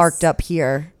like nice. Marked up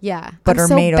here. Yeah. But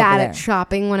I'm are made over there. I'm so bad at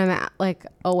shopping when I'm like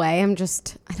away. I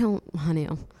don't want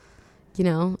to. You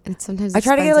know, and sometimes I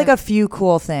try to get like a few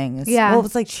cool things. Yeah. Well,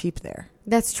 it's like cheap there.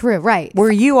 That's true, right?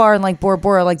 Where you are in like Bora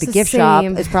Bora, like the gift shop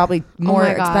is probably more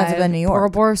expensive than New York. Bora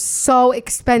Bora is so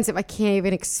expensive. I can't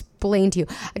even explain to you.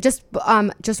 I just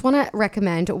want to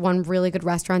recommend one really good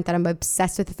restaurant that I'm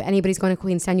obsessed with. If anybody's going to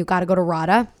Queenstown, you got to go to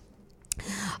Rada.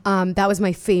 That was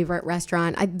my favorite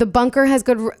restaurant. The Bunker has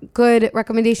good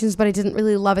recommendations, but I didn't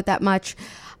really love it that much.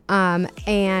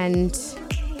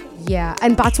 Yeah,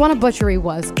 and Botswana Butchery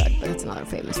was good, but it's another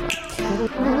famous one.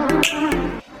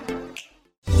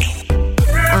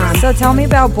 So tell me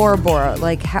about Bora Bora.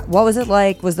 Like, what was it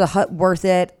like? Was the hut worth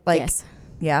it? Like, yes.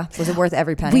 Yeah, was it worth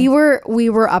every penny? We were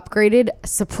upgraded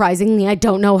surprisingly. I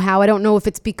don't know how. I don't know if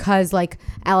it's because like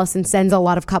Allison sends a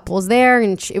lot of couples there,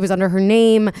 and it was under her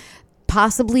name.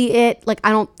 Possibly it. Like I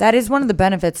don't. That is one of the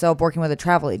benefits of working with a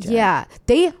travel agent. Yeah,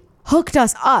 they hooked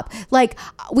us up. Like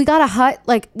we got a hut,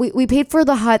 like we paid for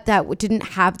the hut that didn't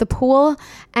have the pool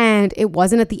and it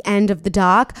wasn't at the end of the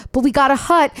dock, but we got a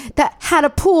hut that had a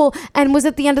pool and was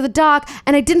at the end of the dock,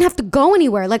 and I didn't have to go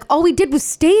anywhere. Like all we did was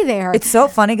stay there. It's so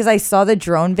funny because I saw the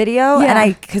drone video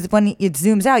and because when it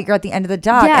zooms out, you're at the end of the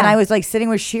dock and I was like sitting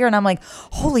with Sheer and I'm like,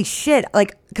 holy shit,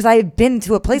 like because I had been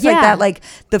to a place like that, like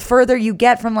the further you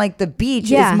get from like the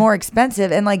beach is more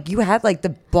expensive, and like you had like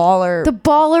the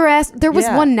baller ass. There was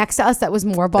one next to us that was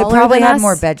more baller. It probably than had us.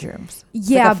 More bedrooms.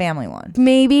 Yeah, like a family one,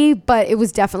 maybe, but it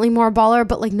was definitely more baller.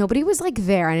 But like nobody was like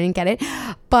there. I didn't get it,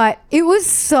 but it was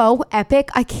so epic.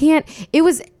 I can't. It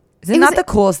was. Is it not the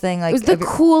coolest thing? Like it was the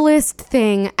coolest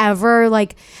thing ever.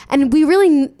 Like, and you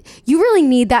really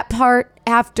need that part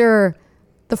after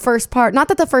the first part. Not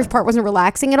that the first part wasn't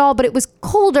relaxing at all, but it was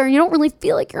colder and you don't really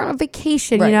feel like you're on a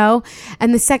vacation, you know?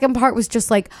 And the second part was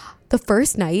just like the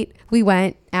first night we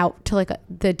went out to like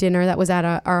the dinner that was at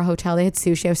our hotel. They had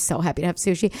sushi. I was so happy to have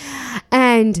sushi.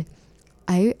 And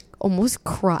I almost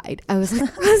cried. I was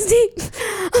like, Rusty,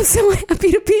 I'm so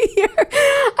happy to be here.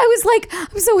 I was like,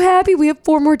 I'm so happy. We have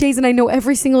 4 more days and I know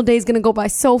every single day is going to go by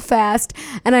so fast.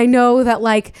 And I know that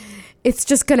like, it's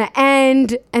just going to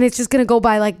end and it's just going to go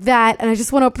by like that. And I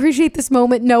just want to appreciate this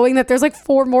moment knowing that there's like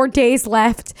 4 more days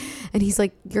left. And he's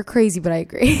like, you're crazy, but I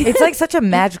agree. It's like such a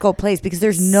magical place because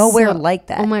there's nowhere like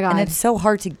that. Oh my God. And it's so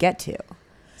hard to get to.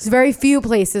 There's very few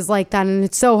places like that. And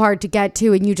it's so hard to get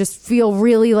to. And you just feel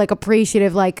really like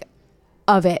appreciative like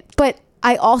of it. But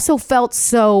I also felt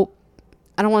so,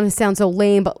 I don't want to sound so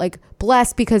lame, but like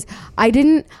blessed because I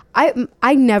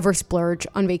never splurge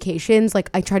on vacations.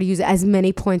 Like I try to use as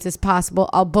many points as possible.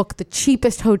 I'll book the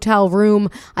cheapest hotel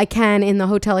room I can in the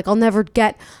hotel. Like I'll never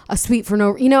get a suite for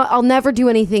no, I'll never do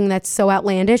anything that's so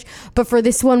outlandish. But for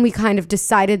this one, we kind of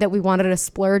decided that we wanted to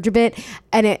splurge a bit,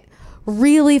 and it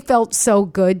really felt so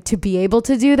good to be able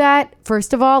to do that.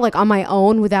 First of all, like on my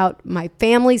own without my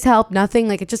family's help, nothing.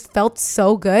 Like it just felt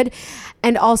so good.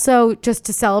 And also just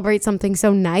to celebrate something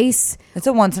so nice. It's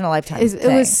a once in a lifetime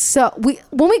thing. It was so,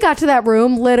 when we got to that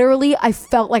room, literally, I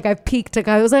felt like I peaked. Like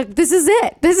I was like, this is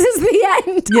it. This is the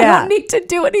end. Yeah. I don't need to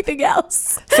do anything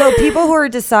else. So people who are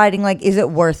deciding like, is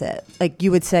it worth it? Like you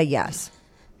would say yes.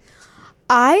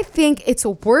 I think it's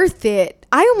worth it.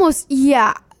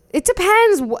 It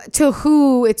depends to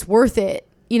who it's worth it,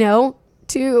 to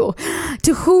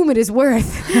whom it is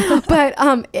worth.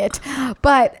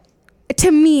 But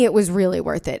to me, it was really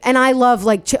worth it. And I love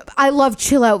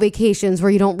chill out vacations where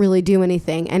you don't really do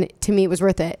anything. And to me, it was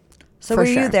worth it. So were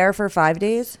you there for 5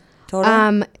 days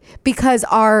total? Because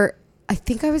I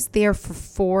think I was there for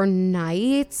 4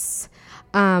 nights.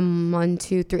 1,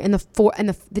 2, 3, and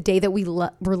the day that we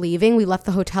were leaving, we left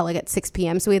the hotel like at 6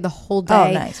 p.m. So we had the whole day.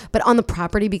 Oh, nice. But on the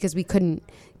property, because we couldn't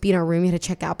be in our room, we had to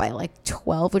check out by like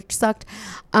 12, which sucked.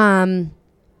 But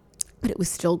it was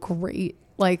still great.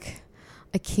 Like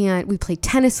we played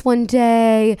tennis one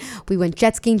day. We went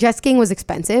jet skiing. Jet skiing was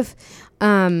expensive.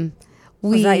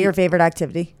 Was that your favorite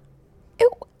activity?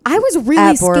 I was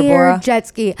really Bora scared Bora? Jet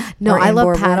ski. No, I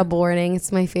love paddleboarding.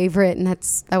 It's my favorite, and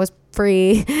that was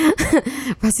free.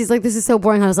 Rusty's like, this is so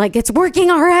boring. I was like, it's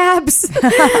working our abs.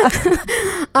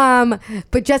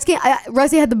 But jet skiing,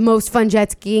 Rusty had the most fun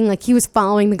jet skiing. Like he was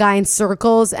following the guy in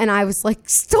circles, and I was like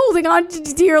holding on to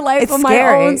dear life on my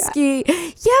own ski.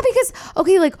 Yeah, because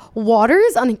like water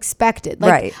is unexpected.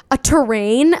 Like right. A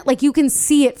terrain, like you can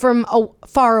see it from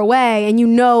far away, and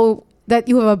that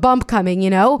you have a bump coming,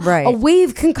 Right. A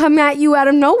wave can come at you out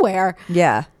of nowhere.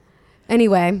 Yeah.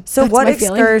 Anyway. So what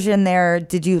excursion there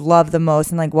did you love the most,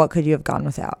 and like what could you have gone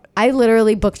without? I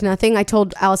literally booked nothing. I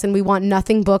told Allison we want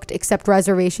nothing booked except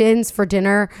reservations for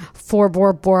dinner for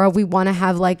Bora Bora. We want to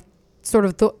have like sort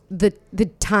of the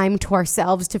time to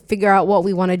ourselves to figure out what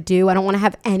we want to do. I don't want to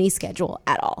have any schedule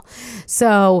at all.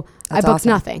 So That's I booked awesome.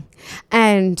 nothing.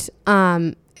 And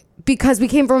because we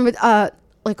came from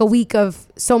like a week of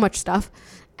so much stuff,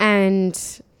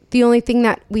 and the only thing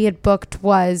that we had booked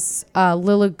was Le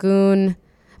Lagoon.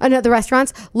 The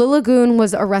restaurants. Le Lagoon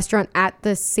was a restaurant at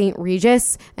the St.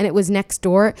 Regis, and it was next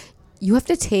door. You have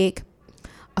to take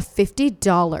a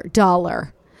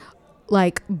 $50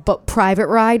 private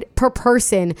ride per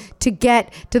person to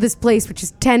get to this place, which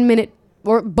is 10-minute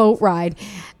or boat ride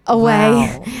away.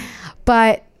 Wow.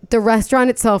 But the restaurant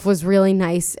itself was really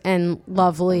nice and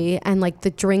lovely, and like the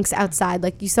drinks outside,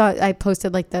 like you saw, I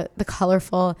posted like the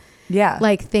colorful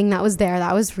like thing that was there.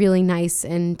 That was really nice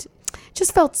and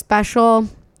just felt special.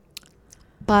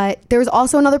 But there was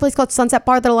also another place called Sunset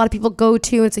Bar that a lot of people go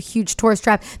to. It's a huge tourist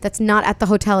trap that's not at the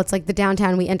hotel. It's like the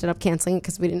downtown. We ended up canceling it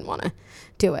because we didn't want to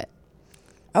do it.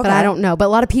 Okay. But I don't know. But a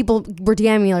lot of people were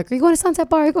DMing me like, are you going to Sunset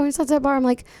Bar? Are you going to Sunset Bar? I'm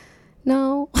like,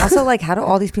 no. Also, like, how do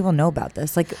all these people know about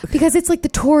this? Like, because it's like the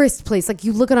tourist place. Like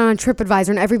you look it on TripAdvisor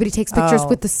and everybody takes pictures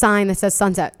with the sign that says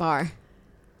Sunset Bar.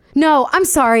 No, I'm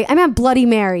sorry. I meant Bloody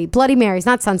Mary. Bloody Mary's,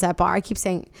 not Sunset Bar. I keep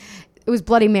saying it was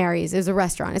Bloody Mary's. It was a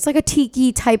restaurant. It's like a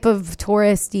tiki type of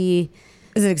touristy.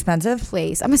 Is it expensive?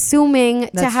 Place. I'm assuming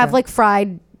That's to have true. like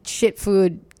fried shit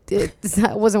food, it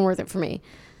wasn't worth it for me.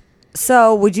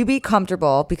 So would you be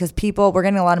comfortable, because we're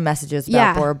getting a lot of messages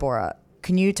about Bora Bora.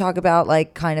 Can you talk about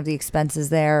like kind of the expenses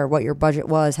there, what your budget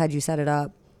was? How'd you set it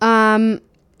up?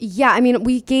 Yeah, I mean,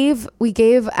 we gave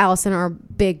Allison our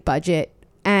big budget,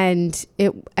 and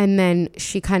then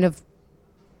she kind of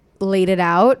laid it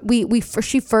out.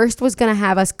 She first was going to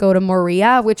have us go to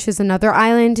Moria, which is another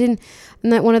island in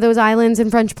one of those islands in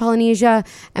French Polynesia,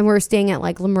 and we were staying at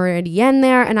like Le Méridien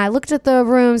there, and I looked at the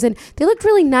rooms and they looked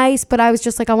really nice, but I was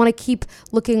just like, I want to keep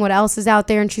looking what else is out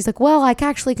there. And she's like, well, I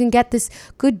actually can get this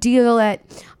good deal at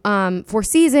Four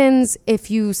Seasons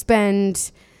if you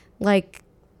spend like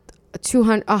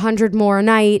 $100 more a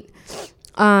night.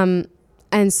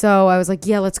 And so I was like,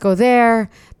 yeah, let's go there,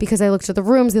 because I looked at the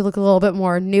rooms. They look a little bit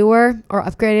more newer or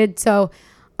upgraded. So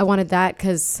I wanted that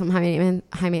because I'm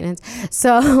high maintenance.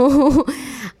 So,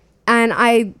 and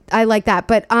I like that.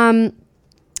 But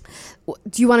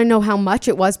do you want to know how much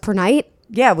it was per night?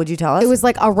 Yeah, would you tell us? It was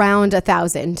like around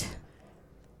 1,000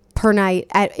 per night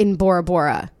in Bora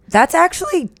Bora. That's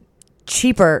actually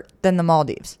cheaper than the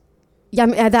Maldives. Yeah,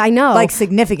 I know. Like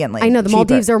significantly. I know the cheaper.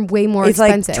 Maldives are way more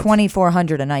expensive. It's like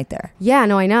 $2,400 a night there. Yeah,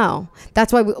 no, I know.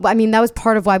 That's why. That was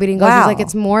part of why we didn't go. Wow. It was like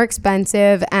it's more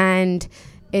expensive and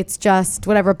it's just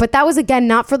whatever. But that was again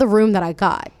not for the room that I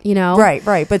got. You know.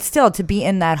 Right. But still, to be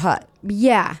in that hut.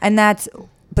 Yeah. And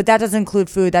but that doesn't include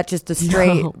food. That's just the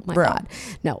straight room. God.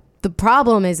 No. The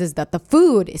problem is that the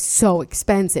food is so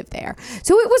expensive there.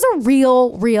 So it was a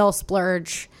real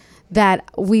splurge that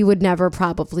we would never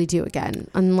probably do again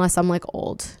unless I'm like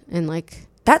old and like.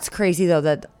 That's crazy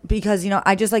though, because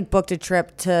I just like booked a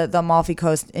trip to the Amalfi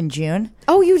Coast in June.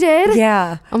 Oh, you did?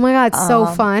 Yeah. Oh my God, so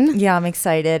fun. Yeah, I'm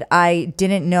excited. I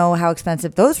didn't know how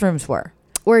expensive those rooms were.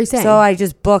 Where are you saying? So I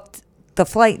just booked the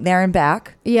flight there and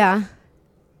back. Yeah.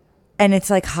 And it's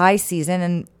like high season,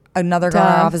 and another girl in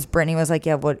our office, Brittany, was like,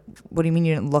 "Yeah, what do you mean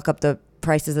you didn't look up the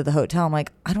prices of the hotel?" I'm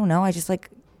like, "I don't know.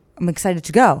 I'm excited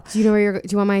to go." Do you know do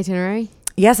you want my itinerary?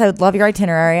 Yes, I would love your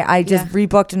itinerary. I just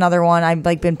rebooked another one. I've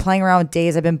like been playing around with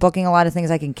days. I've been booking a lot of things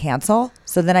I can cancel,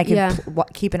 so then I can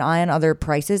keep an eye on other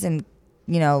prices and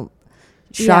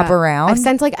shop around. I've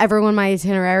sent like everyone my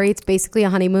itinerary. It's basically a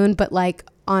honeymoon, but like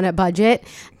on a budget.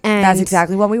 And that's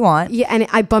exactly what we want. Yeah, and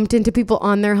I bumped into people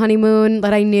on their honeymoon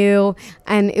that I knew,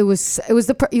 and it was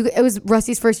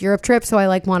Rusty's first Europe trip, so I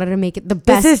like wanted to make it the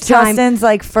best. This is Justin's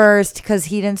like first because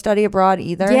he didn't study abroad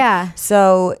either. Yeah.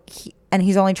 So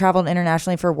he's only traveled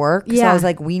internationally for work. Yeah. So I was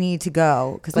like, we need to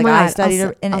go because like I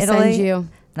studied in Italy, send you.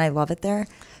 And I love it there.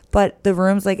 But the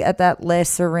rooms like at that Les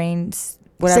Serenes,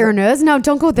 whatever. Serenos? No,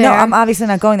 don't go there. No, I'm obviously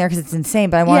not going there because it's insane.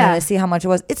 But I wanted to see how much it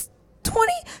was. It's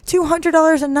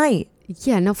 $2,200 a night.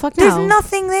 Yeah, no, fuck no. There's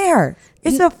nothing there.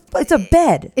 It's a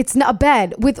bed. It's not a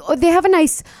bed they have a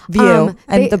nice view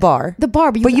and the bar. The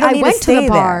bar, but you don't need to stay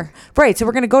there. Right, so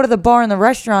we're gonna go to the bar and the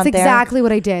restaurant. That's exactly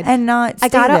what I did, and not.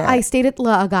 I stayed at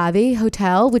La Agave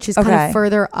Hotel, which is kind of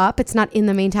further up. It's not in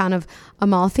the main town of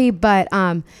Amalfi, but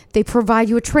they provide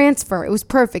you a transfer. It was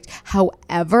perfect.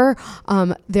 However,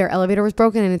 their elevator was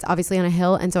broken and it's obviously on a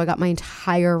hill, and so I got my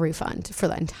entire refund for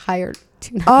the entire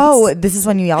 2 nights. Oh, this is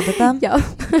when you yelled at them? Yeah.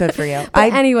 Good for you.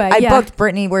 Anyway, I booked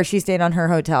Brittany where she stayed on her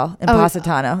hotel in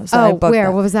Positano. So I booked where?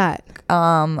 Them. What was that?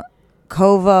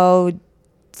 Covo.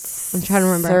 I'm trying to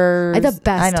remember. I had the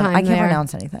best time I can't there.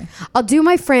 pronounce anything. I'll do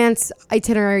my France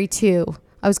itinerary too.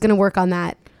 I was going to work on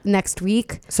that next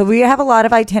week. So we have a lot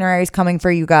of itineraries coming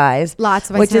for you guys.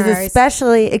 Lots of itineraries. Which is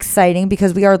especially exciting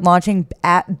because we are launching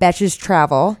at Betches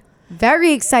Travel.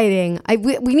 Very exciting.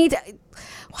 We need to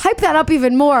hype that up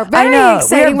even more. Very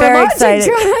exciting. We're very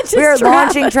excited. We're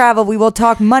launching travel. We will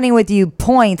talk money with you,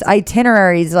 points,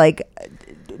 itineraries, like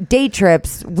day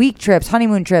trips, week trips,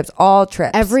 honeymoon trips, all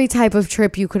trips. Every type of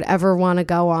trip you could ever want to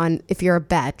go on if you're a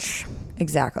betch.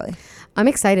 Exactly. I'm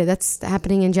excited. That's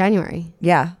happening in January.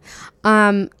 Yeah.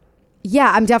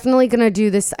 Yeah, I'm definitely going to do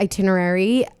this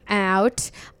itinerary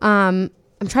out. I'm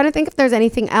trying to think if there's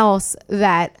anything else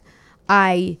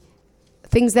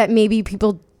things that maybe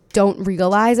people don't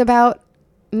realize about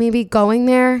maybe going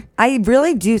there. I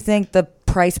really do think the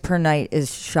price per night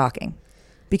is shocking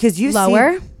because you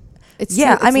lower.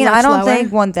 I don't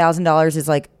think $1,000 is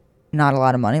like not a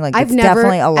lot of money. Like I've it's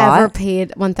definitely a lot. Ever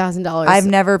paid $1,000. I've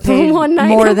never paid more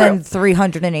than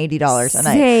 $380 a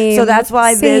night. So that's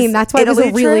why that's why it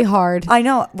was really hard. I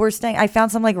know I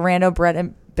found some like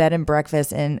rando bed and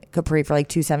breakfast in Capri for like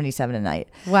 $277 a night.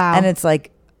 Wow. And it's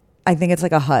like, I think it's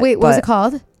like a hut. Wait, what was it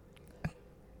called?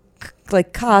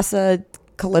 Like Casa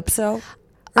Calypso.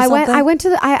 I went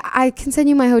to I can send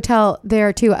you my hotel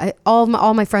there too. All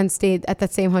my friends stayed at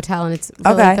that same hotel and it's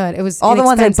really good. It was all the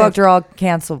ones I booked are all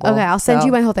cancelable. Okay, I'll send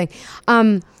you my whole thing.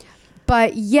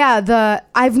 But yeah,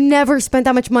 I've never spent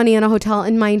that much money in a hotel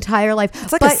in my entire life.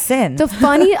 It's like a sin. The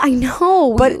funny, I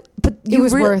know, but it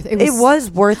was worth it. It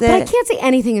was worth it. But I can't say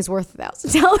anything is worth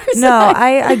 $1,000. No,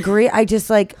 I agree. I just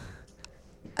like.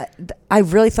 I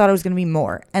really thought it was going to be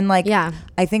more. And like,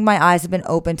 I think my eyes have been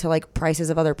open to like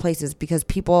prices of other places because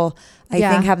people, I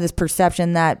think, have this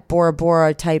perception that Bora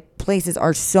Bora type places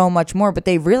are so much more, but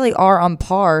they really are on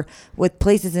par with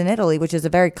places in Italy, which is a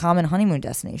very common honeymoon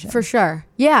destination. For sure.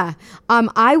 Yeah.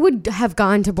 I would have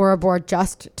gone to Bora Bora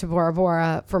just to Bora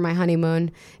Bora for my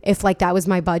honeymoon. If like that was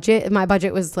my budget, if my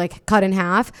budget was like cut in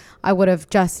half, I would have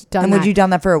just done that. And would you done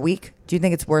that for a week? Do you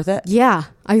think it's worth it? Yeah,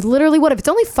 I literally would have. It's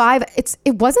only 5.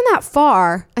 It wasn't that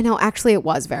far. I know, actually, it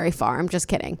was very far. I'm just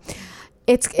kidding.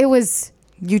 It was.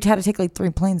 You'd had to take like 3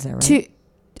 planes there, right?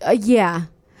 Yeah,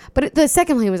 But the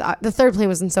second plane was, the third plane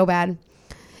wasn't so bad.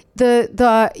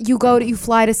 You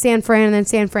fly to San Fran and then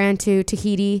San Fran to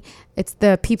Tahiti. It's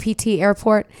the PPT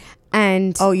airport.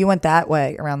 And you went that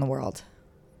way around the world.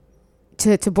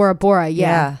 To Bora Bora,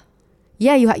 yeah.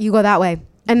 Yeah, you go that way.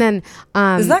 And then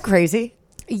isn't that crazy?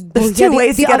 There's two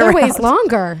ways to get around. The other way is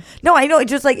longer. No, I know.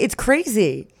 It's just like, it's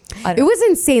crazy. It was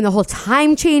insane. The whole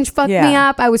time change fucked me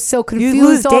up. I was so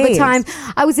confused all the time.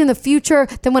 I was in the future.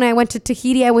 Then when I went to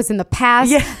Tahiti, I was in the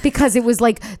past because it was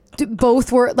like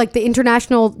both were like the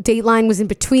international date line was in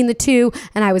between the two,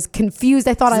 and I was confused.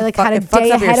 I thought I like had a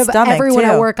day ahead of everyone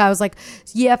at work. I was like,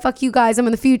 yeah, fuck you guys, I'm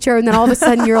in the future. And then all of a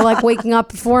sudden you're like waking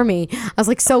up before me. I was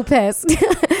like so pissed.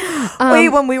 Wait,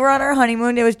 when we were on our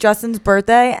honeymoon, it was Justin's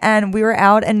birthday, and we were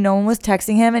out, and no one was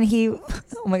texting him, and he, oh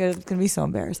my god, it's gonna be so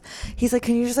embarrassed. He's like,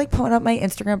 can you just like put up my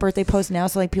Instagram birthday post now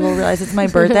so like people realize it's my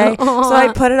birthday? So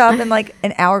I put it up, and like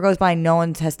an hour goes by, no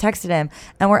one has texted him,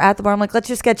 and we're at the bar. I'm like, let's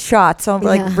just get shots. So I'm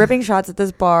like ripping shots at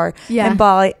this bar in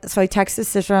Bali. So I text his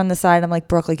sister on the side. I'm like,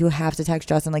 Brooke, like you have to text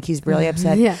Justin. Like he's really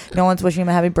upset. No one's wishing him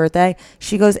a happy birthday.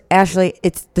 She goes, Ashley,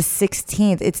 it's the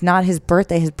 16th. It's not his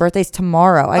birthday. His birthday's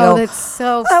tomorrow. I go, that's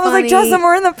so funny. I was like, Justin,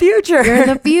 we're in the future. You're in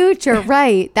the future,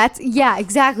 right? Yeah,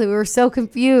 exactly. We were so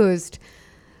confused.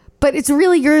 But it's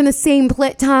really, you're in the same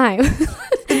time.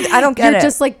 I don't get it. You're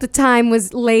just like the time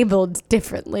was labeled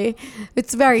differently.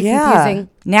 It's very confusing.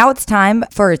 Now it's time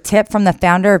for a tip from the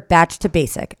founder of Batch to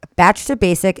Basic. Batch to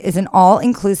Basic is an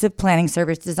all-inclusive planning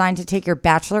service designed to take your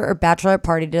bachelor or bachelorette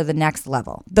party to the next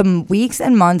level. The weeks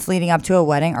and months leading up to a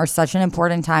wedding are such an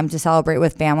important time to celebrate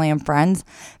with family and friends.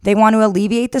 They want to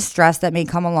alleviate the stress that may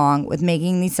come along with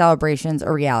making these celebrations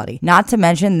a reality. Not to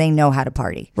mention, they know how to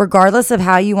party. Regardless of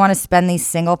how you want to spend these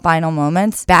single final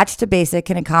moments, Batch to Basic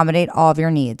can accommodate all of your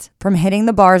needs. From hitting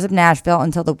the bars of Nashville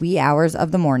until the wee hours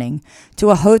of the morning, to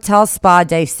a hotel spa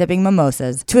day sipping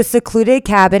mimosas, to a secluded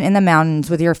cabin in the mountains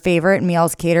with your favorite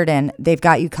meals catered in, they've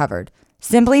got you covered.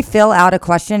 Simply fill out a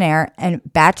questionnaire and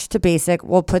Batch to Basic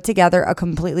will put together a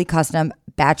completely custom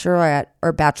bachelorette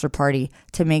or bachelor party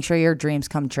to make sure your dreams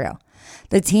come true.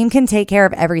 The team can take care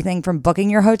of everything from booking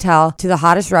your hotel to the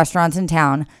hottest restaurants in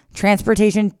town,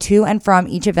 transportation to and from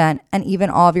each event, and even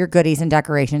all of your goodies and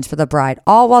decorations for the bride,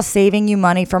 all while saving you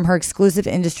money from her exclusive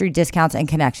industry discounts and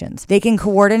connections. They can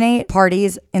coordinate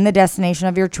parties in the destination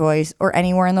of your choice or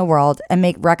anywhere in the world and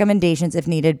make recommendations if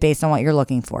needed based on what you're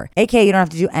looking for. AKA, you don't have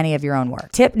to do any of your own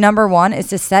work. Tip number 1 is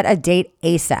to set a date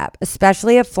ASAP.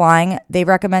 Especially if flying, they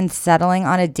recommend settling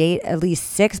on a date at least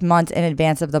 6 months in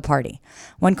advance of the party.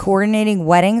 When coordinating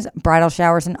weddings, bridal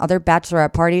showers, and other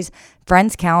bachelorette parties,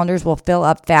 friends' calendars will fill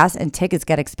up fast and tickets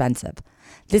get expensive.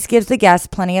 This gives the guests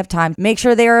plenty of time to make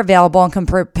sure they are available and can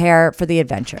prepare for the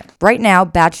adventure. Right now,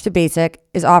 Batch to Basic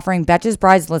is offering Betches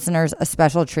Brides listeners a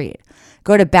special treat.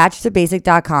 Go to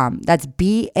batchtobasic.com. That's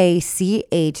BACHTO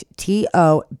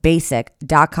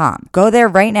basic.com. Go there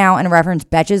right now and reference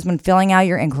Betches when filling out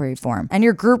your inquiry form. And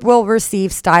your group will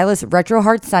receive stylish retro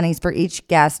heart sunnies for each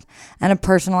guest and a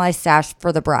personalized sash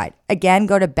for the bride. Again,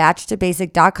 go to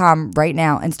batchtobasic.com right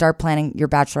now and start planning your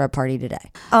bachelorette party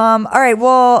today. All right.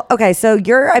 Well, okay. So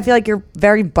I feel like you're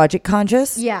very budget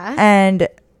conscious. Yeah. And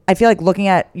I feel like looking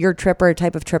at your trip or a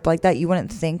type of trip like that, you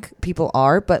wouldn't think people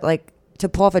are, but like, to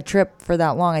pull off a trip for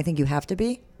that long, I think you have to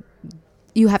be.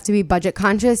 You have to be budget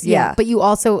conscious. Yeah. But you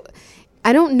also,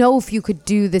 I don't know if you could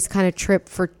do this kind of trip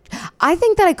I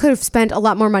think that I could have spent a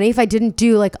lot more money if I didn't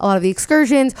do like a lot of the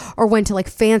excursions or went to like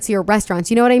fancier restaurants.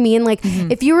 You know what I mean? Like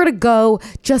if you were to go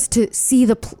just to see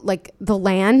the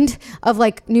land of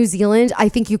like New Zealand, I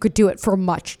think you could do it for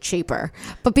much cheaper.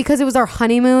 But because it was our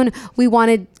honeymoon, we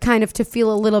wanted kind of to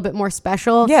feel a little bit more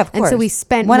special. Yeah, of course. And so we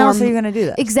spent When else are you going to do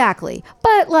that? Exactly.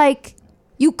 But like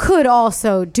you could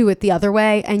also do it the other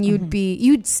way and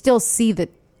you'd still see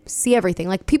everything.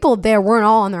 Like people there weren't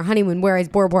all on their honeymoon, whereas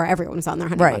Bora Bora, everyone was on their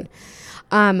honeymoon.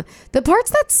 Right. The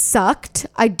parts that sucked,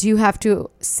 I do have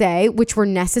to say, which were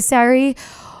necessary,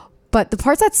 but the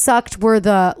parts that sucked were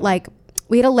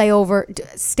we had a layover,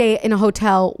 stay in a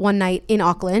hotel one night in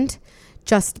Auckland,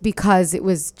 just because it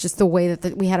was just the way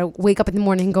that we had to wake up in the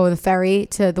morning and go on the ferry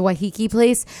to the Waiheke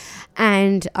place.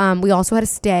 And we also had to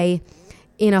stay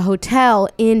in a hotel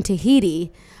in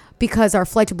Tahiti, because our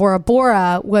flight to Bora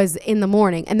Bora was in the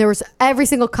morning. And every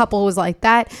single couple was like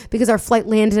that because our flight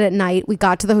landed at night. We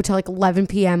got to the hotel like 11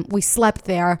 p.m. We slept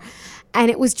there.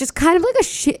 And it was just kind of like a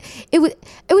shit. It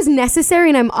was necessary,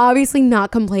 and I'm obviously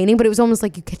not complaining, but it was almost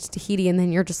like you get to Tahiti and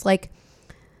then you're just like,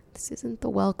 this isn't the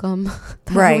welcome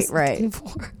that I was looking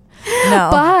for. No.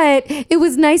 But it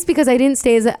was nice because I didn't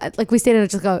stay we stayed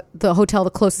at the hotel the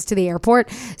closest to the airport.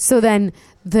 So then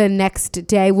the next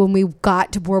day when we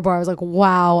got to Bora Bora, I was like,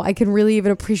 wow, I can really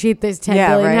even appreciate this 10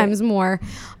 billion times more.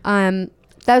 I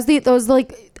think those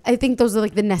are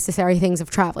like the necessary things of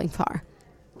traveling far.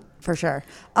 For sure.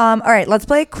 All right, let's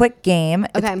play a quick game.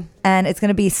 Okay. And it's going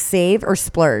to be save or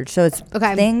splurge. So it's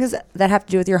things that have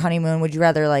to do with your honeymoon. Would you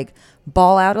rather like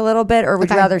ball out a little bit, or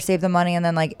would you rather save the money and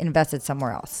then like invest it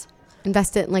somewhere else?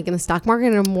 Invest it like in the stock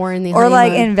market or more in the honeymoon? Or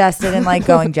like honeymoon? invest it in like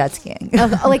going jet skiing.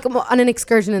 Like on an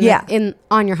excursion on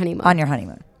your honeymoon. On your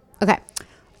honeymoon. Okay.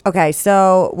 Okay,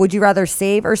 so would you rather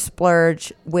save or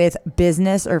splurge with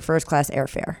business or first class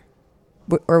airfare?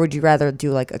 Or would you rather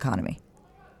do like economy?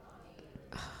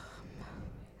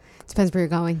 Depends where you're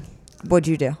going. What'd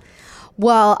you do?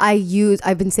 Well,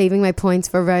 I've been saving my points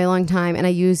for a very long time, and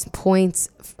I used points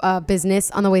business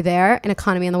on the way there and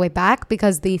economy on the way back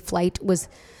because the flight was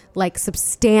like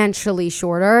substantially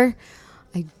shorter.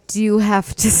 I do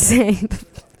have to say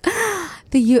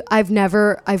I've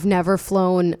never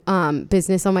flown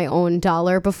business on my own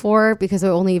dollar before because I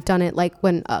only have done it like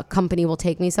when a company will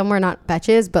take me somewhere, not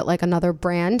Betches, but like another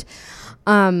brand.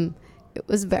 It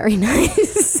was very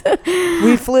nice.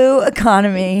 We flew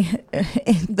economy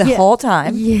the whole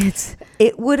time. Yes.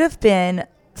 It would have been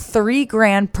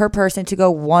 $3,000 per person to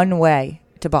go one way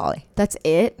to Bali. That's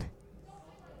it?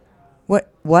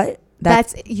 What?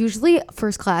 That's usually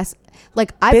first class.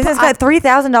 Like business got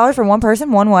 $3,000 for one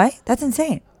person one way? That's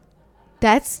insane.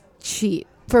 That's cheap.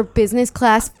 For business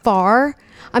class far.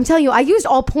 I'm telling you, I used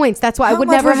all points. That's why I would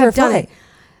much never was your have done flight? it.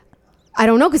 I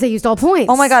don't know because I used all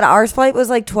points. Oh my God, our flight was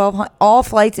like 1,200. All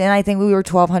flights in, I think we were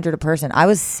 1,200 a person. I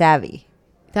was savvy.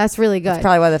 That's really good. That's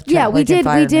probably why the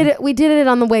we did it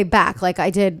on the way back. Like I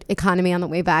did economy on the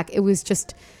way back. It was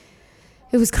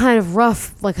kind of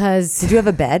rough because. Did you have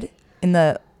a bed in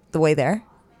the way there?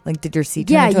 Like, did your seat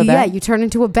turn into a bed? Yeah, you turn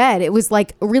into a bed. It was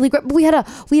like really great. But we had a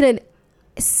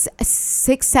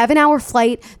 6-7 hour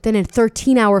flight, then a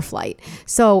 13-hour flight.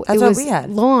 So that's it was what we had.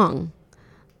 Long.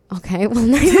 Okay, well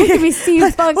now you're making me seem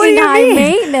fucking high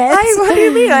maintenance. What do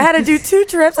you mean? I had to do 2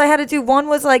 trips. I had to do one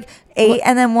was like 8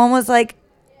 and then one was like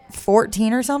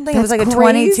 14 or something. That's it was like a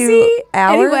crazy. 22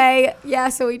 hour. Anyway, yeah,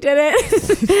 so we did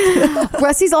it.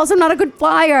 Rusty's also not a good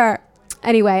flyer.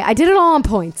 Anyway, I did it all on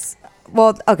points.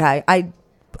 Well, okay.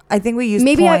 I think we used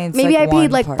maybe points. I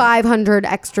paid like part. $500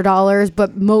 extra,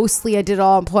 but mostly I did it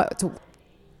all on points.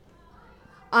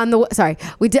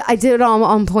 I did it all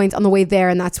on points on the way there,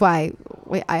 and that's why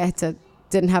I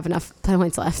didn't have enough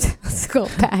points left. Let's go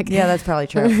back. Yeah, that's probably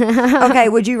true. Okay,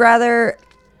 would you rather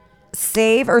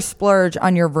save or splurge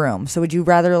on your room? So would you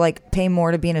rather like pay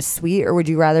more to be in a suite, or would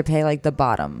you rather pay like the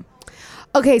bottom?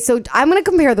 Okay, so I'm going to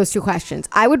compare those two questions.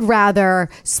 I would rather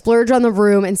splurge on the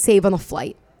room and save on the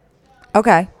flight.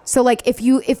 Okay. So like if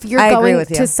you're going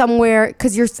to somewhere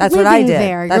because you're living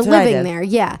there, you're living there.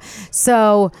 Yeah.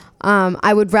 So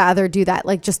I would rather do that.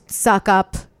 Like just suck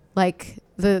up like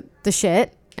the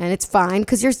shit and it's fine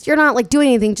because you're not like doing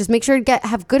anything. Just make sure to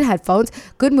have good headphones,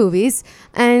 good movies,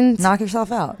 and knock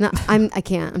yourself out. No, I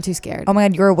can't. I'm too scared. Oh my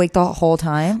God, you're awake the whole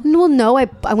time? Well, no,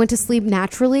 I went to sleep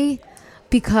naturally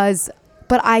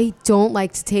but I don't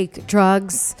like to take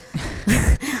drugs.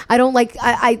 I don't like,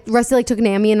 Rusty like took an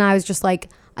Ambien and I was just like,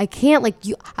 I can't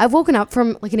I've woken up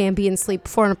from like an Ambien sleep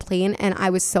before on a plane and I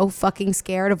was so fucking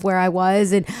scared of where I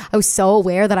was. And I was so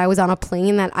aware that I was on a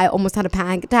plane that I almost had a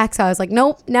panic attack. So I was like,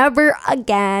 nope, never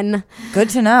again. Good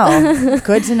to know.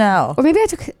 Good to know. Or maybe I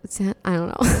took, I don't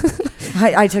know.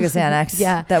 I took a Xanax.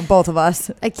 Yeah. That both of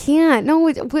us. I can't. No.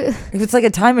 It's like a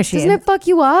time machine. Doesn't it fuck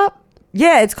you up?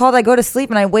 Yeah, it's called I go to sleep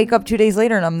and I wake up 2 days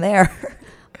later and I'm there.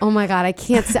 Oh my God, I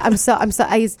can't. I'm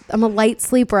a light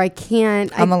sleeper. I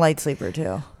can't. I'm a light sleeper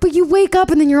too. But you wake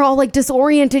up and then you're all like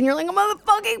disoriented and you're like, I'm on the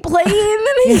fucking plane.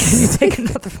 You take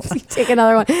another one. You take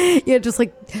another one. Yeah, just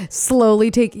like slowly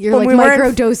take, you're like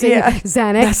micro-dosing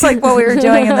Xanax. That's like what we were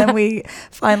doing. And then we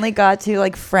finally got to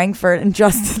like Frankfurt and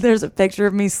just there's a picture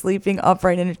of me sleeping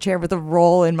upright in a chair with a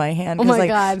roll in my hand. Oh my like,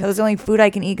 God. That was the only food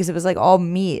I can eat because it was like all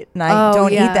meat. And I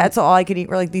don't eat that. So all I could eat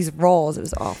were like these rolls. It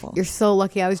was awful. You're so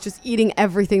lucky. I was just eating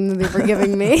everything that they were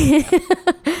giving me.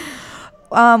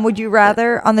 Would you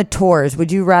rather, on the tours,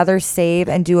 would you rather save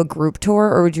and do a group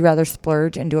tour or would you rather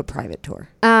splurge and do a private tour?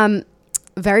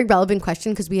 Very relevant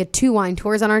question because we had 2 wine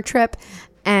tours on our trip.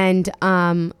 And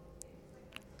the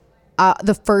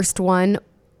first one,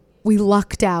 we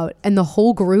lucked out and the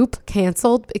whole group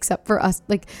canceled except for us.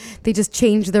 Like they just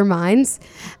changed their minds.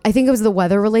 I think it was the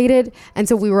weather related. And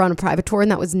so we were on a private tour and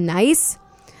that was nice.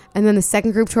 And then the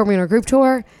second group tour, we went on a group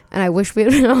tour and I wish we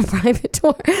had been on a private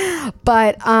tour.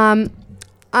 But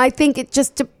I think it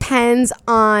just depends depends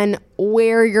on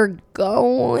where you're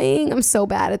going. I'm so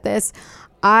bad at this.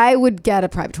 I would get a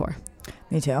private tour.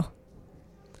 Me too.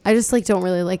 I just like don't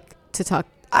really like to talk.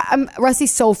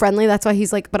 Rusty's so friendly. That's why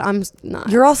he's like, but I'm not.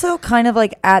 You're also kind of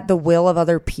like at the will of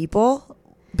other people,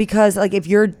 because like if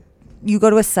you go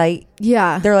to a site,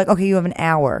 they're like, okay, you have an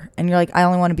hour, and you're like, I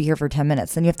only want to be here for 10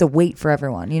 minutes. Then you have to wait for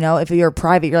everyone. You know, if you're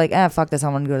private, you're like, fuck this, I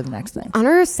want to go to the next thing. On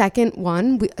our second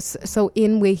one, so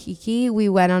in Waikiki, we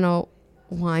went on a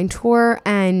wine tour,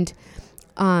 and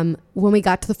when we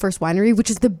got to the first winery, which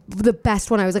is the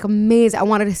best one, I was like amazed. I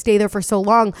wanted to stay there for so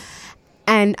long.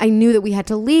 And I knew that we had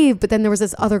to leave, but then there was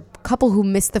this other couple who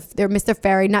missed their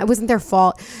ferry. It wasn't their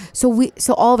fault.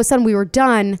 So all of a sudden we were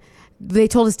done. They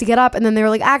told us to get up, and then they were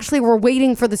like, actually, we're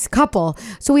waiting for this couple.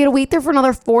 So we had to wait there for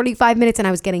another 45 minutes, and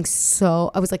I was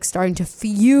like starting to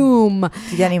fume.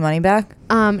 Did you get any money back?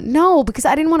 No, because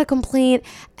I didn't want to complain,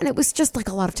 and it was just like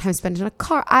a lot of time spent in a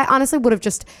car. I honestly would have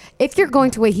just, if you're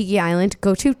going to Waiheke Island,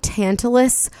 go to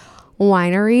Tantalus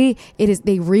Winery.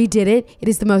 They redid it. It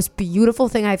is the most beautiful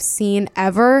thing I've seen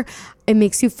ever. It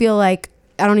makes you feel like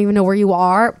I don't even know where you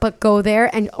are, but go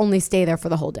there and only stay there for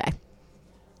the whole day.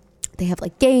 They have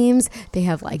like games. They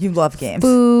have like you love games.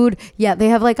 Food. Yeah, they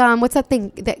have like what's that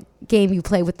thing, that game you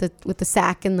play with the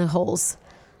sack and the holes?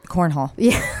 Cornhole.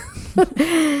 Yeah.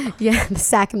 Yeah, the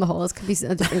sack and the holes could be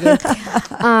a different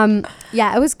game.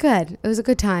 Yeah, it was good. It was a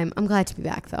good time. I'm glad to be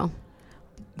back though.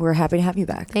 We're happy to have you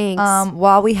back. Thanks.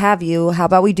 While we have you, how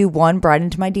about we do one Bride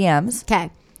into my DMs? Okay.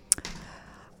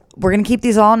 We're going to keep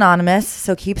these all anonymous,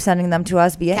 so keep sending them to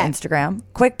us via Instagram.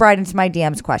 Quick Bride into my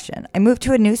DMs question. I moved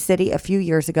to a new city a few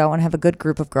years ago and have a good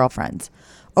group of girlfriends.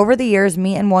 Over the years,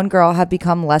 me and one girl have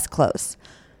become less close.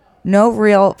 No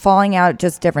real falling out,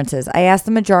 just differences. I asked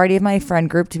the majority of my friend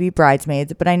group to be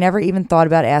bridesmaids, but I never even thought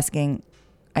about asking.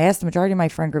 I asked the majority of my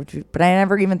friend group but I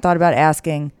never even thought about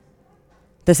asking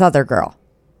this other girl,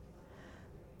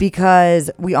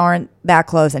 because we aren't that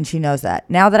close and she knows that.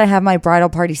 Now that I have my bridal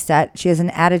party set, she has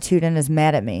an attitude and is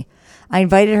mad at me. I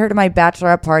invited her to my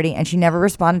bachelorette party and she never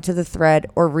responded to the thread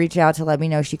or reached out to let me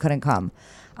know she couldn't come.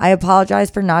 I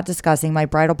apologize for not discussing my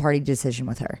bridal party decision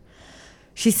with her.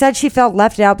 She said she felt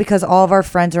left out because all of our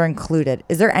friends are included.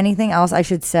 Is there anything else I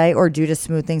should say or do to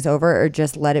smooth things over, or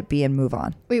just let it be and move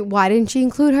on? Wait, why didn't she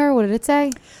include her? What did it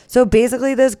say? So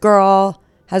basically this girl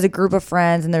has a group of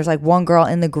friends, and there's like one girl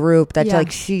in the group that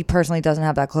like she personally doesn't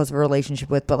have that close of a relationship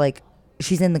with, but like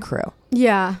she's in the crew.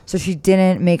 Yeah. So she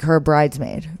didn't make her a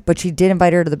bridesmaid, but she did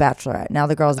invite her to the bachelorette. Now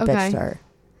the girl's a bitch to her.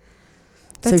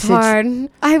 That's hard.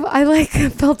 I like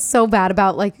felt so bad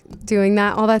about like doing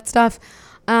that, all that stuff.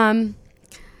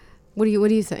 What do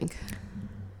you think?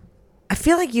 I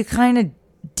feel like you kind of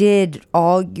did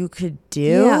all you could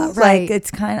do. Yeah, right. Like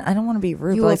it's kind of, I don't want to be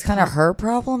rude, but it's kind of her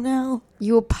problem now.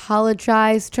 You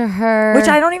apologized to her, which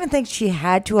I don't even think she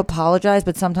had to apologize,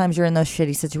 but sometimes you're in those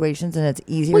shitty situations and it's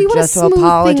easier just to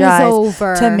apologize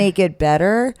to make it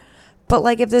better. But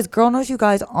like if this girl knows you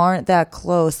guys aren't that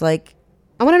close, like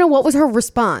I want to know what was her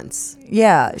response.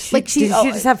 Yeah, did she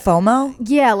just have FOMO?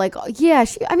 Yeah, like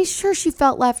sure she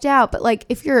felt left out, but like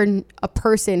if you're a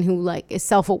person who like is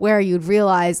self-aware, you'd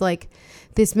realize like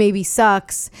this maybe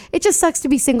sucks. It just sucks to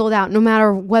be singled out, no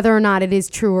matter whether or not it is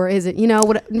true or isn't,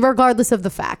 regardless of the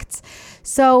facts.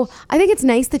 So I think it's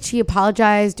nice that she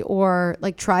apologized or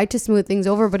like tried to smooth things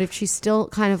over, but if she's still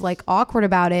kind of like awkward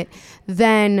about it,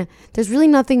 then there's really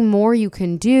nothing more you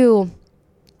can do.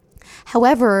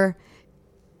 However,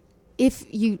 if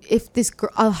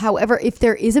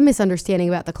there is a misunderstanding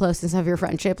about the closeness of your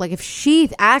friendship, like if she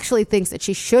actually thinks that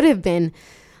she should have been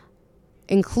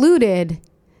included,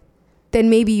 then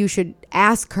maybe you should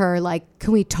ask her, like,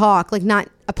 can we talk? Like, not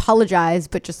apologize,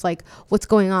 but just like, what's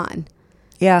going on?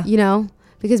 Yeah.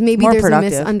 Because maybe there's a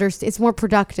misunderstanding. It's more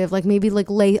productive. Like maybe like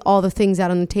lay all the things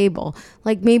out on the table.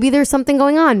 Like maybe there's something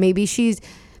going on. Maybe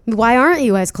why aren't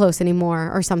you as close anymore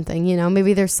or something?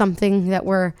 Maybe there's something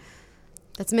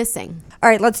that's missing. All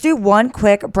right, let's do one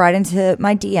quick Bride into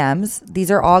my DMs.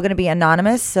 These are all going to be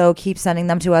anonymous, so keep sending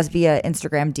them to us via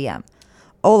Instagram DM.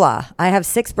 Hola, I have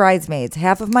 6 bridesmaids.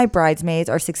 Half of my bridesmaids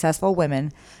are successful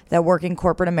women that work in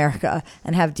corporate America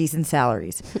and have decent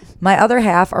salaries. My other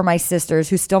half are my sisters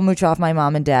who still mooch off my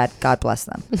mom and dad. God bless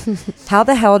them. How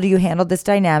the hell do you handle this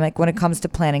dynamic when it comes to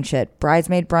planning shit?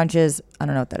 Bridesmaid brunches, I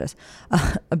don't know what that is,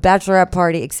 a bachelorette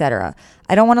party, etc.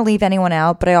 I don't want to leave anyone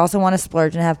out, but I also want to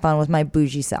splurge and have fun with my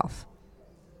bougie self.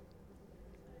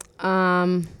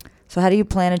 So how do you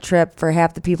plan a trip for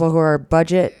half the people who are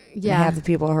budget and half the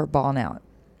people who are balling out?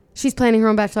 She's planning her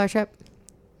own bachelor trip.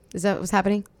 Is that what's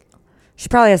happening? She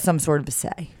probably has some sort of a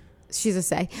say. She's a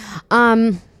say.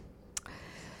 I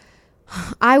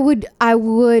would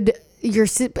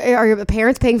are your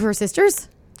parents paying for her sisters?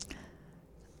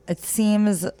 It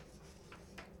seems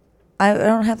I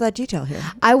don't have that detail here.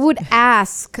 I would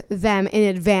ask them in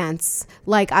advance.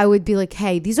 Like, I would be like,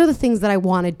 hey, these are the things that I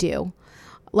want to do.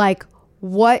 Like,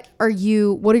 what are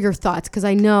your thoughts? Because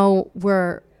I know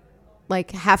we're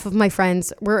like half of my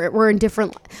friends, we're in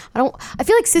different, I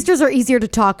feel like sisters are easier to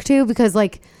talk to because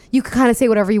like you can kind of say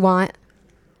whatever you want,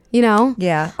 you know?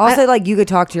 Yeah. Also, like you could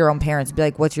talk to your own parents and be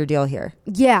like, what's your deal here?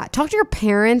 Yeah. Talk to your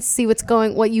parents, see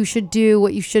what you should do,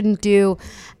 what you shouldn't do.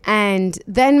 And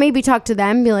then maybe talk to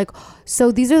them and be like,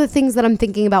 so these are the things that I'm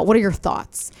thinking about. What are your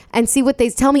thoughts? And see what they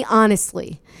tell me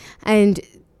honestly. And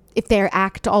if they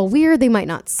act all weird, they might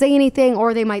not say anything,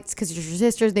 or they might, because you're your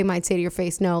sisters, they might say to your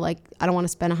face, no, like, I don't want to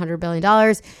spend $100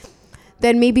 billion.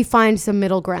 Then maybe find some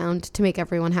middle ground to make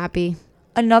everyone happy.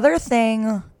 Another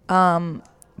thing,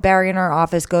 Barry in our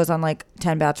office goes on like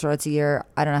 10 bachelorettes a year.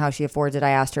 I don't know how she affords it.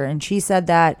 I asked her, and she said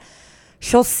that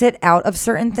she'll sit out of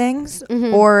certain things,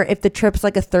 or if the trip's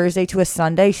like a Thursday to a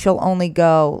Sunday, she'll only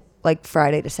go like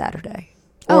Friday to Saturday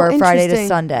or Friday to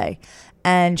Sunday.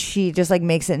 And she just like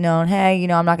makes it known, hey, you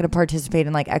know, I'm not going to participate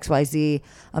in like XYZ.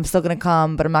 I'm still going to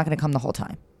come, but I'm not going to come the whole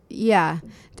time. Yeah.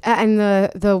 And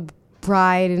the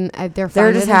bride and they're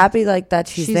just happy like that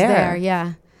she's there.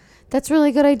 Yeah. That's a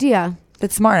really good idea.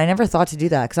 It's smart. I never thought to do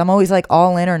that because I'm always like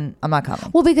all in or I'm not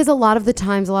coming. Well, because a lot of the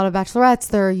times, a lot of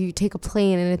bachelorettes, you take a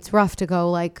plane and it's rough to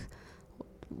go like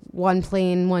one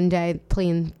plane one day,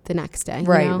 plane the next day.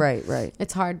 Right, you know? right.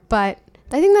 It's hard. But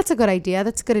I think that's a good idea.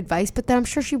 That's good advice. But then I'm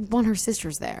sure she would want her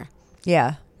sisters there.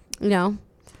 Yeah. You know?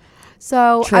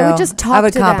 So True. I would just talk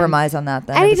to them. I would compromise on that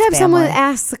then. Anytime someone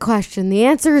asks the question, the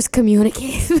answer is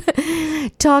communicate.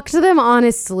 Talk to them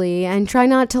honestly and try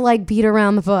not to like beat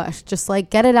around the bush. Just like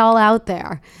get it all out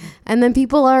there. And then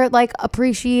people are like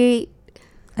appreciate.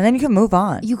 And then you can move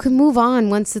on. You can move on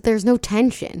once there's no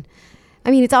tension. I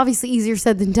mean, it's obviously easier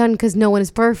said than done because no one is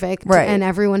perfect. Right. And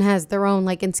everyone has their own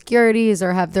like insecurities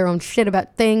or have their own shit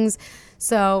about things.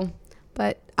 So,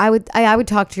 but I would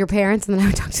talk to your parents and then I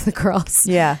would talk to the girls.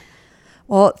 Yeah.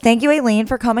 Well, thank you, Aileen,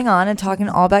 for coming on and talking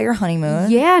all about your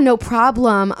honeymoon. Yeah, no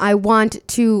problem. I'll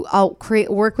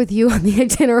work with you on the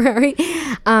itinerary.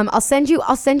 I'll send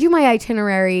you my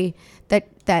itinerary that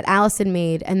Allison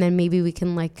made, and then maybe we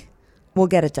can like. We'll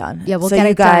get it done. Yeah, so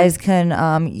you guys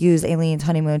can use Aileen's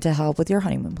honeymoon to help with your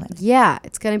honeymoon plans. Yeah,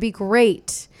 it's gonna be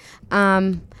great.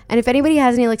 And if anybody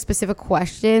has any like specific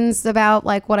questions about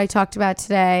like what I talked about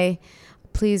today,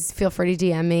 please feel free to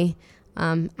DM me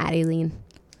at Aileen.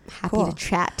 Happy to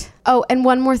chat. Oh, and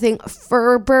one more thing.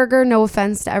 Fur burger, no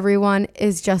offense to everyone,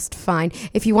 is just fine.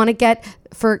 If you want to get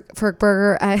fur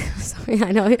burger, sorry,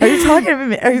 I know.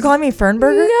 Are you calling me Fern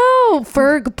Burger? No,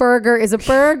 Ferg Burger is a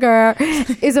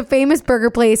is a famous burger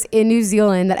place in New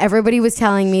Zealand that everybody was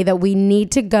telling me that we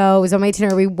need to go. It was on my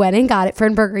itinerary. We went and got it.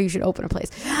 Fern Burger, you should open a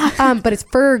place. But it's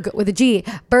Ferg with a G,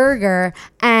 burger.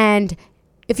 And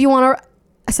if you want to,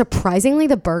 surprisingly,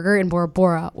 the burger in Bora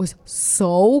Bora was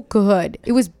so good.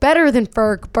 It was better than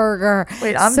Ferg Burger.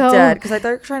 Wait, I'm dead because I thought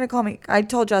you were trying to call me. I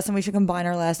told Justin we should combine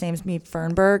our last names, me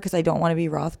Fernberg, because I don't want to be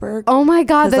Rothberg. Oh my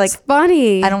God, that's like,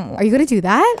 funny. Are you going to do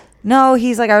that? No,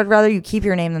 he's like, I would rather you keep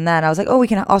your name than that. I was like, oh, we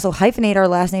can also hyphenate our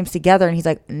last names together. And he's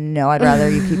like, no, I'd rather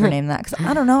you keep your name than that. Because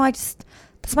I don't know. That's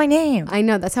my name. I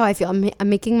know. That's how I feel. I'm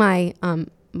making my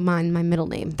my middle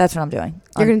name. That's what I'm doing.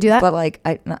 You're gonna do that? But like,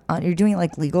 you're doing it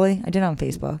like legally? I did it on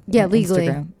Facebook. Yeah, legally.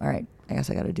 Instagram. All right. I guess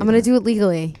I gotta do. I'm gonna do it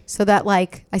legally so that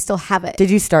like I still have it. Did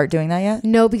you start doing that yet?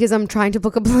 No, because I'm trying to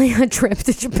book a trip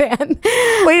to Japan.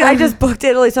 Wait, I just booked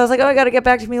Italy, so I was like, oh, I gotta get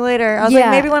back to me later. I was like,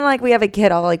 maybe when like we have a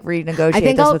kid, I'll like renegotiate. I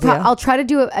think I'll try to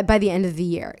do it by the end of the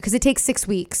year because it takes 6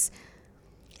 weeks.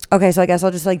 Okay, so I guess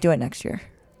I'll just like do it next year.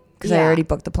 Because I already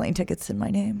booked the plane tickets in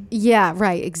my name. Yeah,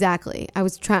 right. Exactly.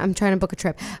 I'm trying to book a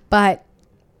trip. But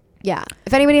yeah,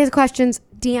 if anybody has questions,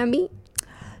 DM me.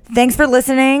 Thanks for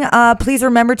listening. Please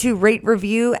remember to rate,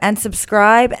 review, and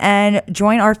subscribe, and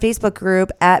join our Facebook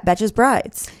group at Betches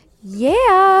Brides.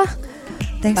 Yeah.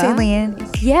 Thanks, Aileen.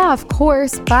 Yeah, of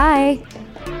course. Bye.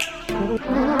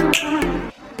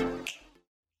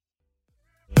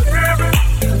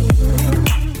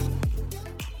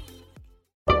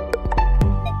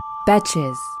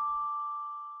 Betches.